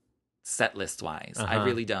 set list wise. I Uh-huh.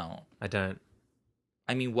 really don't. I don't.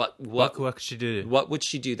 I mean, what What could she do? what would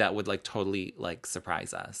she do that would like totally like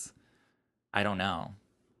surprise us? I don't know.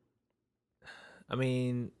 I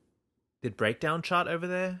mean, did Breakdown chart over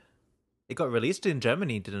there? It got released in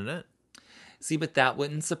Germany, didn't it? See, but that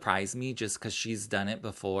wouldn't surprise me just because she's done it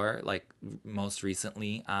before, like most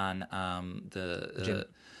recently on the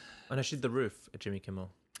Oh no, she did The Roof at Jimmy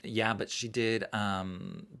Kimmel. yeah, but she did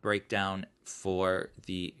Breakdown for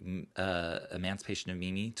the Emancipation of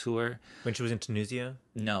Mimi tour. When she was in Tunisia?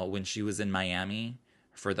 No, when she was in Miami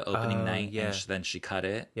for the opening Oh, night, yeah. and then she cut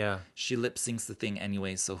it. Yeah. She lip syncs the thing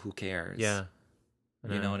anyway, so who cares? Yeah.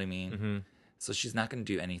 You know what I mean? Mm-hmm. So she's not going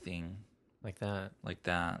to do anything Like that. like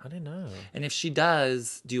that. I don't know. And if she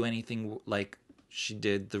does do anything like she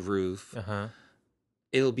did The Roof, Uh-huh.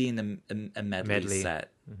 it'll be in a medley set,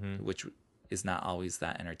 Mhm. which is not always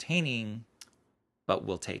that entertaining, but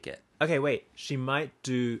we'll take it. Okay, wait. She might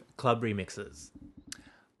do club remixes.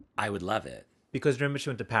 I would love it. Because remember she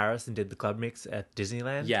went to Paris and did the club mix at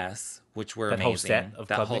Disneyland? Yes, which were That amazing. whole set of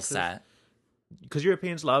that club whole mixes? set. Because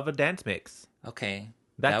Europeans love a dance mix. Okay,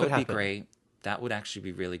 That could would happen. be great. That would actually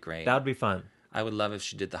be really great. That would be fun. I would love if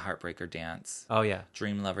she did the Heartbreaker dance, Oh, yeah.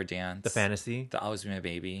 Dream Lover dance, The fantasy. the Always Be My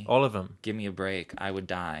Baby. All of them. Give me a break. I would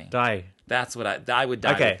die. Die. That's what I would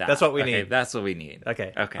die. Okay, with that. that's what we Okay, need. That's what we need.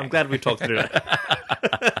 Okay. Okay. I'm glad we talked through it.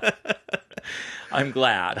 I'm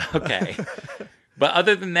glad. Okay. But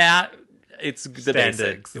other than that, it's the Standard.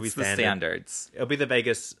 basics. It'll be It's the standard. standards. It'll be the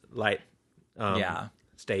Vegas light Yeah.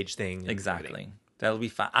 stage thing. and Exactly. everything. That'll be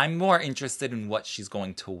fun. I'm more interested in what she's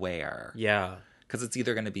going to wear. Yeah. Because it's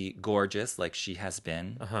either going to be gorgeous like she has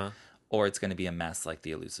been, Uh-huh. or it's going to be a mess like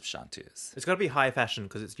the Elusive Chanteuse. It's got to be high fashion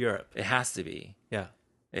because it's Europe. It has to be. Yeah.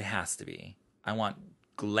 It has to be. I want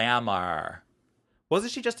glamour.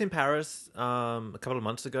 Wasn't she just in Paris a couple of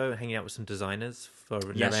months ago hanging out with some designers for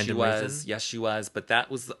no Yes, she random was. reason? Yes, she was. But that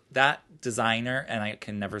was that designer, and I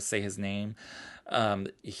can never say his name.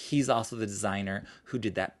 He's also the designer who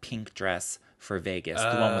did that pink dress for Vegas,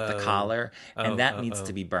 the one with the collar, and that needs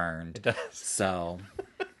to be burned. It does. So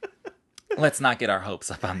let's not get our hopes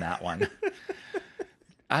up on that one.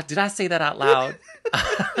 Did I say that out loud?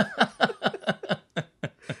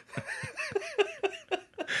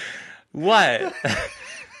 What?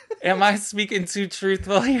 Am I speaking too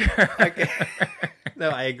truthful here? No,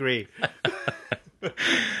 I agree. That's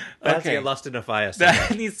Okay. get lost in a fire. somewhere.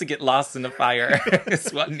 That needs to get lost in the fire.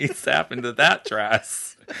 Is what needs to happen to that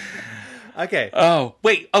dress. Okay. Oh,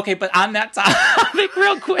 wait. Okay, but on that topic,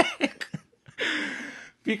 real quick.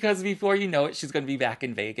 Because before you know it, she's going to be back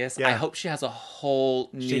in Vegas. Yeah. I hope she has a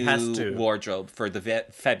whole She has new to. wardrobe for the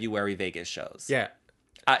February Vegas shows. Yeah.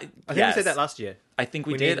 I I think yes. we said that last year. I think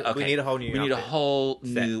we We did. need- okay. we need a whole new We need a outfit. whole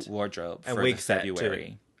new Set. wardrobe And for wig the set, too.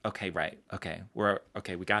 February. Okay, right. Okay,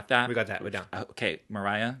 we got that. We got that. We're done. Okay,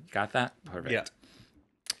 Mariah, you got that? Perfect. Yeah.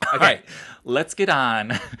 All right, let's get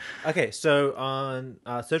on. Okay, so on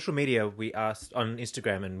social media, we asked on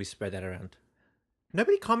Instagram and we spread that around.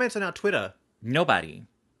 Nobody comments on our Twitter. Nobody.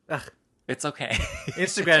 Ugh. It's okay.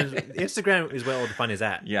 Instagram is where all the fun is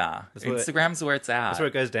at. Yeah, That's where- Instagram's where it's at. That's where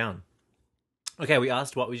it goes down. Okay, we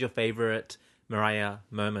asked what was your favorite Mariah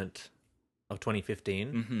moment of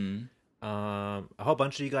 2015. Mm-hmm. A whole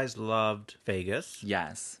bunch of you guys loved Vegas.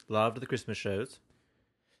 Yes. Loved the Christmas shows.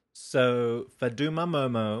 So Faduma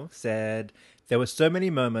Momo said, there were so many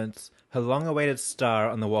moments, her long-awaited star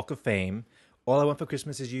on the Walk of Fame. All I want for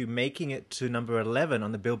Christmas is you making it to number 11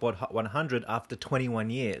 on the Billboard Hot 100 after 21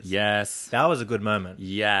 years. Yes. That was a good moment.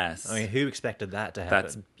 Yes. I mean, who expected that to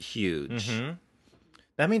That's happen? huge. Mm-hmm.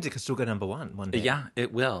 That means it could still go number one day. Yeah,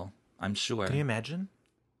 it will. I'm sure. Can you imagine?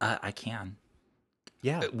 I can.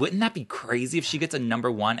 Yeah. Wouldn't that be crazy if she gets a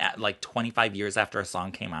number one at like 25 years after a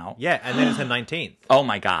song came out? Yeah, and then it's her 19th. Oh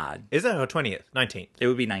my God. Is it her 20th? 19th. It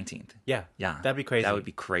would be 19th. Yeah. Yeah. That'd be crazy. That would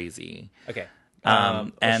be crazy. Okay.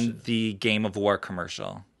 And the Game of War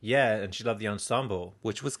commercial, Yeah, and she loved the ensemble.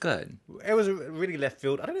 which was good. It was really left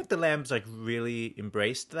field. I don't know if the Lambs like really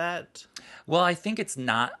embraced that. Well, I think it's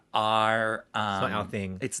not our... It's not our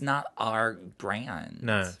thing. It's not our brand.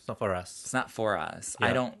 No, it's not for us. It's not for us. Yeah.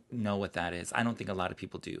 I don't know what that is. I don't think a lot of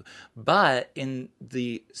people do. But in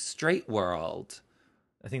the straight world,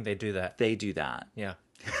 I think they do that. they do that. Yeah.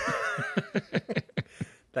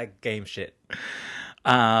 That game shit.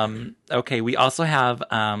 Okay, we also have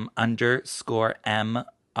underscore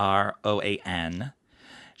MROAN.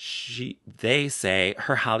 They say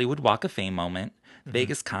her Hollywood Walk of Fame moment,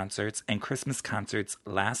 Vegas concerts, and Christmas concerts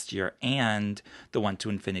last year, and the One to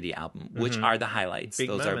Infinity album, which are the highlights. Big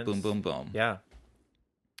Those moments. are boom, boom, boom. Yeah.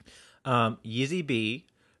 Yeezy B,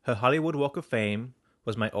 her Hollywood Walk of Fame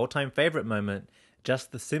was my all-time favorite moment.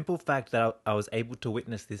 Just the simple fact that I was able to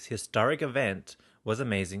witness this historic event was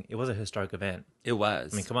amazing. It was a historic event. It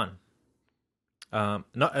was. I mean, come on.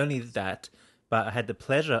 Not only that, but I had the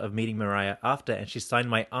pleasure of meeting Mariah after, and she signed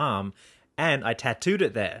my arm, and I tattooed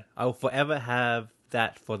it there. I will forever have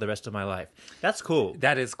that for the rest of my life. That's cool.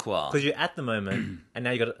 That is cool. Because you're at the moment, and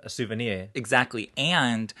now you got a souvenir. Exactly.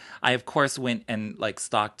 And I, of course, went and like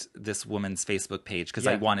stalked this woman's Facebook page because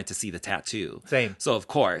I Yeah. wanted to see the tattoo. Same. So, of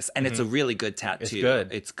course. And it's a really good tattoo. It's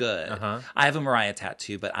good. It's good. Uh-huh. I have a Mariah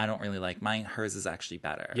tattoo, but I don't really like mine. Hers is actually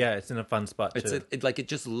better. Yeah, it's in a fun spot It's too. it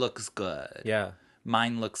just looks good. Yeah.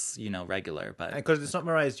 Mine looks, regular, but Because it's not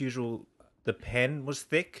Mariah's usual. The pen was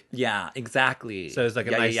thick. yeah, exactly. So it's like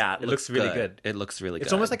a nice- Yeah, it looks really good. It looks really good.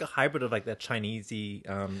 It's almost like a hybrid of like that Chinesey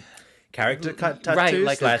character cut tattoo. right,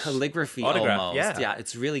 like a slash calligraphy autograph. almost. Yeah.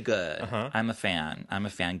 It's really good. Uh-huh. I'm a fan.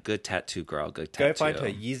 Good tattoo girl. Good Go tattoo. find her.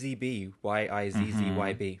 Yeezy B.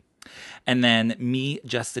 YIZZYB. And then me,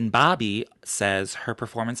 Justin Bobby, says her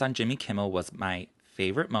performance on Jimmy Kimmel was my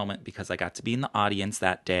favorite moment because I got to be in the audience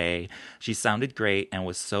that day. She sounded great and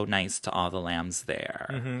was so nice to all the lambs there.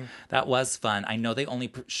 Mm-hmm. That was fun. I know they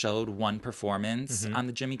only showed one performance on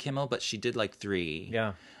the Jimmy Kimmel, but she did like 3.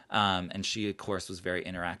 Yeah. And she, of course, was very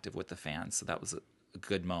interactive with the fans. So that was a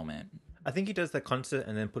good moment. I think he does the concert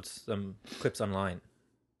and then puts some clips online.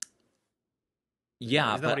 Yeah,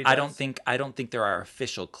 Isn't that what but he I don't does? think there are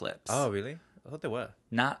official clips. Oh, really? I thought there were.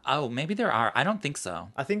 Maybe there are. I don't think so.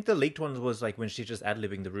 I think the leaked one was like when she's just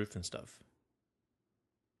ad-libbing the roof and stuff.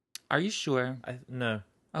 Are you sure? No.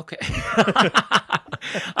 Okay.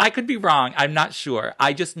 I could be wrong. I'm not sure.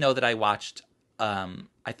 I just know that I watched,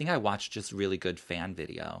 I think I watched just really good fan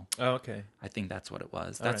video. Oh, okay. I think that's what it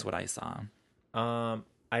was. That's right. what I saw.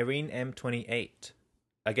 Irene M28.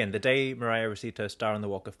 Again, the day Mariah received her star on the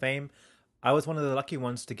Walk of Fame, I was one of the lucky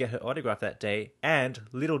ones to get her autograph that day, and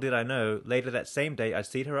little did I know, later that same day I'd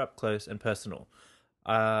see her up close and personal.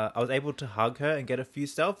 I was able to hug her and get a few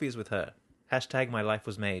selfies with her. # my life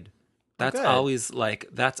was made. That's good.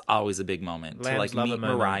 that's always a big moment. Lambs to like love a meet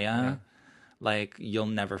moment, Mariah. yeah. Like you'll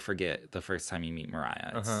never forget the first time you meet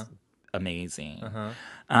Mariah. It's Uh-huh. amazing.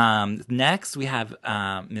 Next we have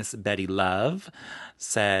Miss Betty Love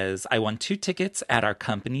says, I won 2 tickets at our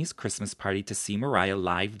company's Christmas party to see Mariah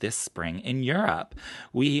live this spring in Europe.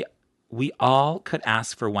 We all could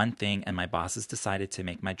ask for one thing, and my bosses decided to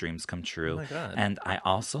make my dreams come true. Oh my God. And I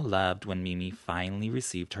also loved when Mimi finally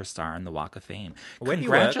received her star on the Walk of Fame. Where do you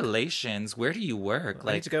work? Congratulations. Where do you work?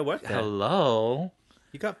 I need to go work there. Hello.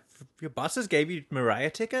 Your bosses gave you Mariah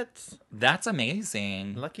tickets? That's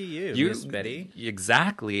amazing. Lucky you, Miss Betty.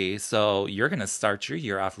 Exactly. So you're going to start your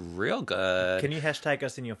year off real good. Can you hashtag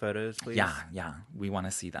us in your photos, please? Yeah. We want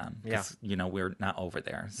to see them. Yeah. We're not over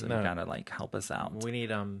there. So you got to like help us out. We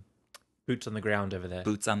need boots on the ground over there.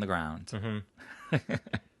 Boots on the ground.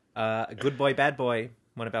 Mm-hmm. Good Boy, Bad Boy,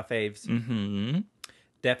 one of our faves. Mm-hmm.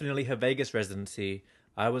 Definitely her Vegas residency.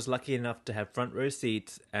 I was lucky enough to have front row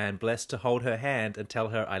seats and blessed to hold her hand and tell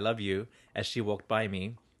her I love you as she walked by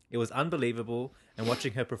me. It was unbelievable, and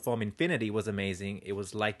watching her perform Infinity was amazing. It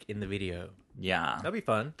was like in the video. Yeah. That'd be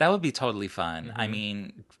fun. That would be totally fun. I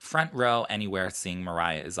mean, front row anywhere seeing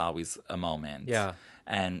Mariah is always a moment. Yeah.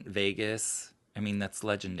 And Vegas, I mean, that's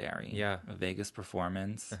legendary. Yeah. A Vegas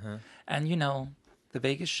performance. And, the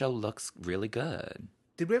Vegas show looks really good.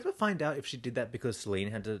 Did we ever find out if she did that because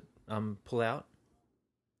Celine had to pull out?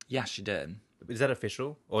 Yeah, she did. Is that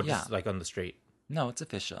official? Or Yeah. just like on the street? No, it's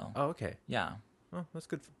official. Oh, okay. Yeah. Oh, that's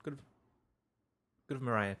good. Good of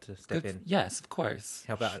Mariah to step in. Yes, of course.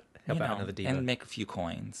 Help out another diva. And make a few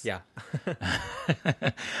coins. Yeah.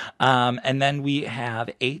 And then we have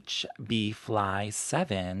HB Fly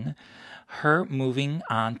 7. Her moving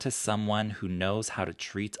on to someone who knows how to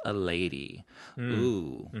treat a lady.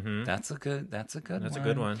 Ooh, that's a good one. That's a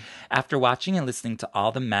good one. After watching and listening to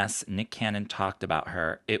all the mess Nick Cannon talked about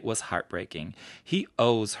her, it was heartbreaking. He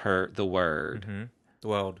owes her the word. The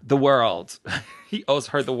world. The world. He owes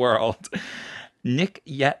her the world. Nick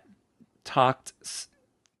yet talked.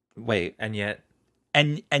 Wait, And yet...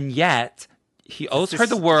 and yet he owes her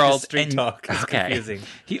the world. Street And talk. It's confusing.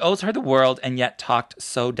 He owes her the world and yet talked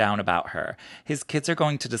so down about her. His kids are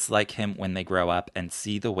going to dislike him when they grow up and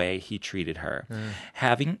see the way he treated her.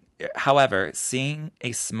 However, seeing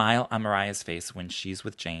a smile on Mariah's face when she's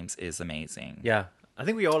with James is amazing. Yeah. I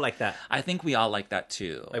think we all like that. I think we all like that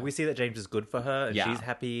too. Like, we see that James is good for her, and Yeah. she's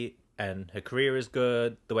happy, and her career is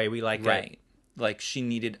good, the way we like Right. it. Like she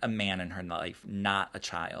needed a man in her life, not a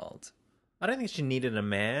child. I don't think she needed a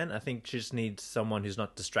man. I think she just needs someone who's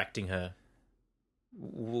not distracting her.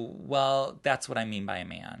 Well, that's what I mean by a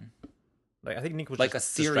man. Like, I think Nick was Like a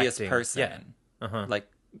just serious distracting. person. Yeah. Uh-huh.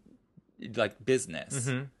 Like business.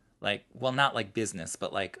 Like, well, not like business,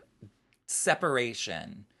 but like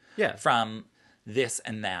separation Yeah. from this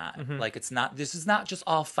and that. Like this is not just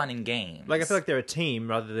all fun and games. Like, I feel like they're a team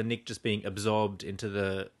rather than Nick just being absorbed into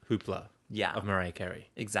the hoopla Yeah. of Mariah Carey.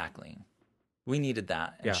 Exactly. We needed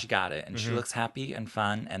that, and Yeah. she got it, and she looks happy and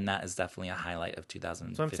fun, and that is definitely a highlight of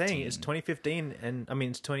 2015. So I'm saying it's 2015, and I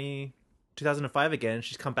mean, it's 2005 again.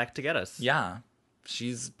 She's come back to get us. Yeah,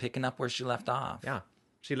 she's picking up where she left off. Yeah.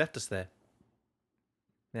 She left us there.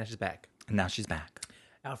 Now she's back. And now she's back.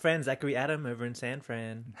 Our friend Zachary Adam over in San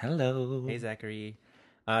Fran. Hello. Hey, Zachary.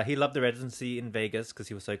 He loved the residency in Vegas because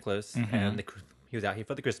he was so close, and he was out here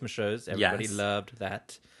for the Christmas shows. Everybody Yes. loved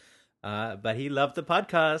that. But he loved the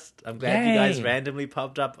podcast. I'm glad you guys Yay. randomly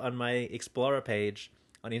popped up on my Explorer page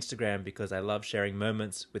on Instagram because I love sharing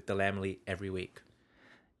moments with the Lamley every week.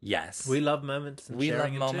 Yes. We love moments. And We love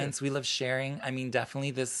sharing them too. moments. We love sharing. I mean, definitely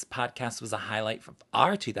this podcast was a highlight of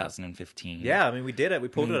our 2015. Yeah, I mean, we did it. We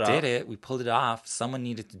pulled it off. We did it. We pulled it off. Someone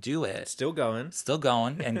needed to do it. Still going. Still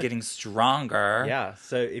going and getting stronger. Yeah,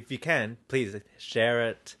 so if you can, please share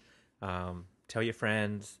it. Tell your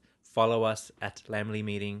friends. Follow us at Lamley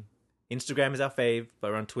Meeting. Instagram is our fave, but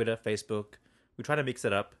we're on Twitter, Facebook. We try to mix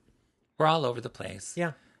it up. We're all over the place.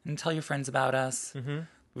 Yeah. And tell your friends about us.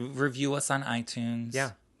 Review us on iTunes.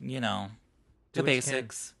 Yeah. You know, Do the what you can.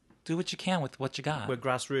 basics. Do what you can with what you got. We're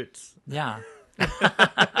grassroots. Yeah.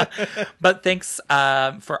 But thanks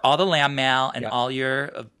for all the lamb mail and Yeah. all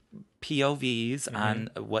your POVs on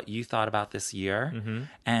what you thought about this year.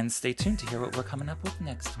 And stay tuned to hear what we're coming up with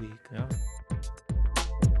next week. Yeah.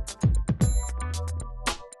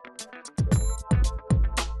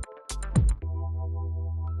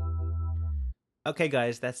 Okay,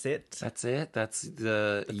 guys, that's it. That's it. That's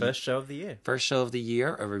the First show of the year. first show of the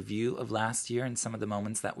year, a review of last year and some of the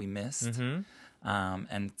moments that we missed,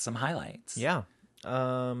 and some highlights. Yeah.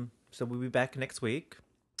 So we'll be back next week.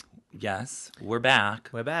 Yes, we're back.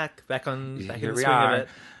 We're back in Here the we swing are. of it.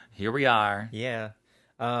 Here we are. Yeah.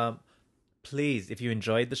 Please, if you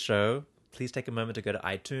enjoyed the show, please take a moment to go to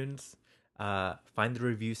iTunes, find the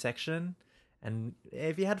review section, and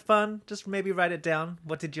if you had fun, just maybe write it down.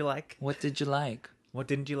 What did you like? What did you like? What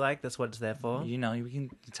didn't you like? That's what it's there for. You know, you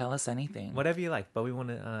can tell us anything. Whatever you like, but we want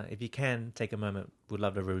to, if you can, take a moment. We'd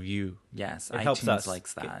love a review. Yes, It iTunes helps us.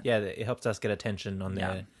 likes that. It helps us get attention on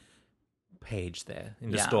Yeah. their page there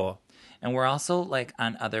in the Yeah. store. And we're also like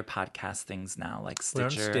on other podcast things now, like We're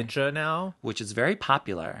on Stitcher, Stitcher now. which is very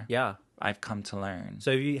popular. Yeah. I've come to learn.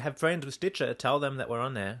 So if you have friends with Stitcher, tell them that we're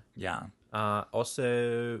on there. Yeah.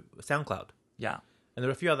 Also, SoundCloud. Yeah. And there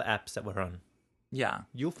are a few other apps that we're on. Yeah.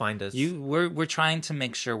 You'll find us. We're trying to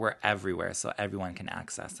make sure we're everywhere so everyone can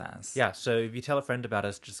access us. Yeah, so if you tell a friend about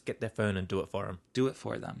us, just get their phone and do it for them. Do it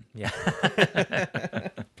for them. Yeah.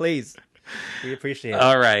 Please. We appreciate it.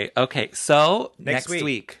 All right. Okay. So next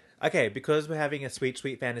week. Okay, because we're having a Sweet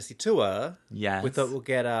Sweet Fantasy tour, Yes. we thought we'll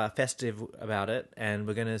get festive about it, and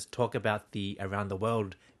we're going to talk about the Around the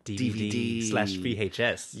World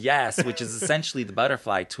DVD/VHS. Yes, which is essentially the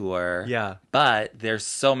Butterfly Tour. Yeah. But there's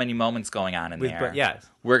so many moments going on in there. But yes.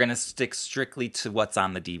 We're going to stick strictly to what's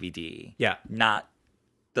on the DVD. Yeah. Not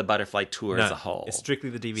the Butterfly Tour No, as a whole. it's strictly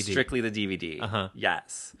the DVD. Strictly the DVD. Uh-huh.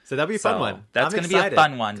 Yes. So that'll be a fun one. That's going to be a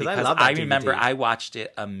fun one because I love that I remember DVD. I watched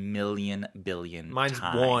it a million billion Mine's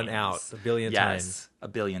times. worn out a billion times. Yes, a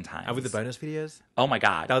billion times. And with the bonus videos? Oh my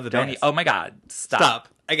God. That was the Don't best. oh my God. Stop. Stop.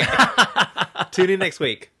 Okay. Tune in next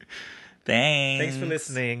week. Thanks. Thanks for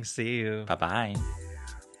listening. See you. Bye-bye.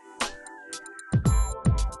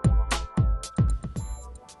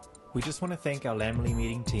 We just want to thank our Lamely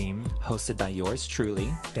Meeting team, Hosted by yours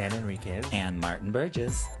truly, Dan Enriquez. and Martin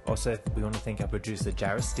Burgess, Also, we want to thank our producer,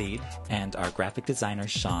 Jarrah Steed. and our graphic designer,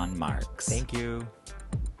 Sean Marks. Thank you.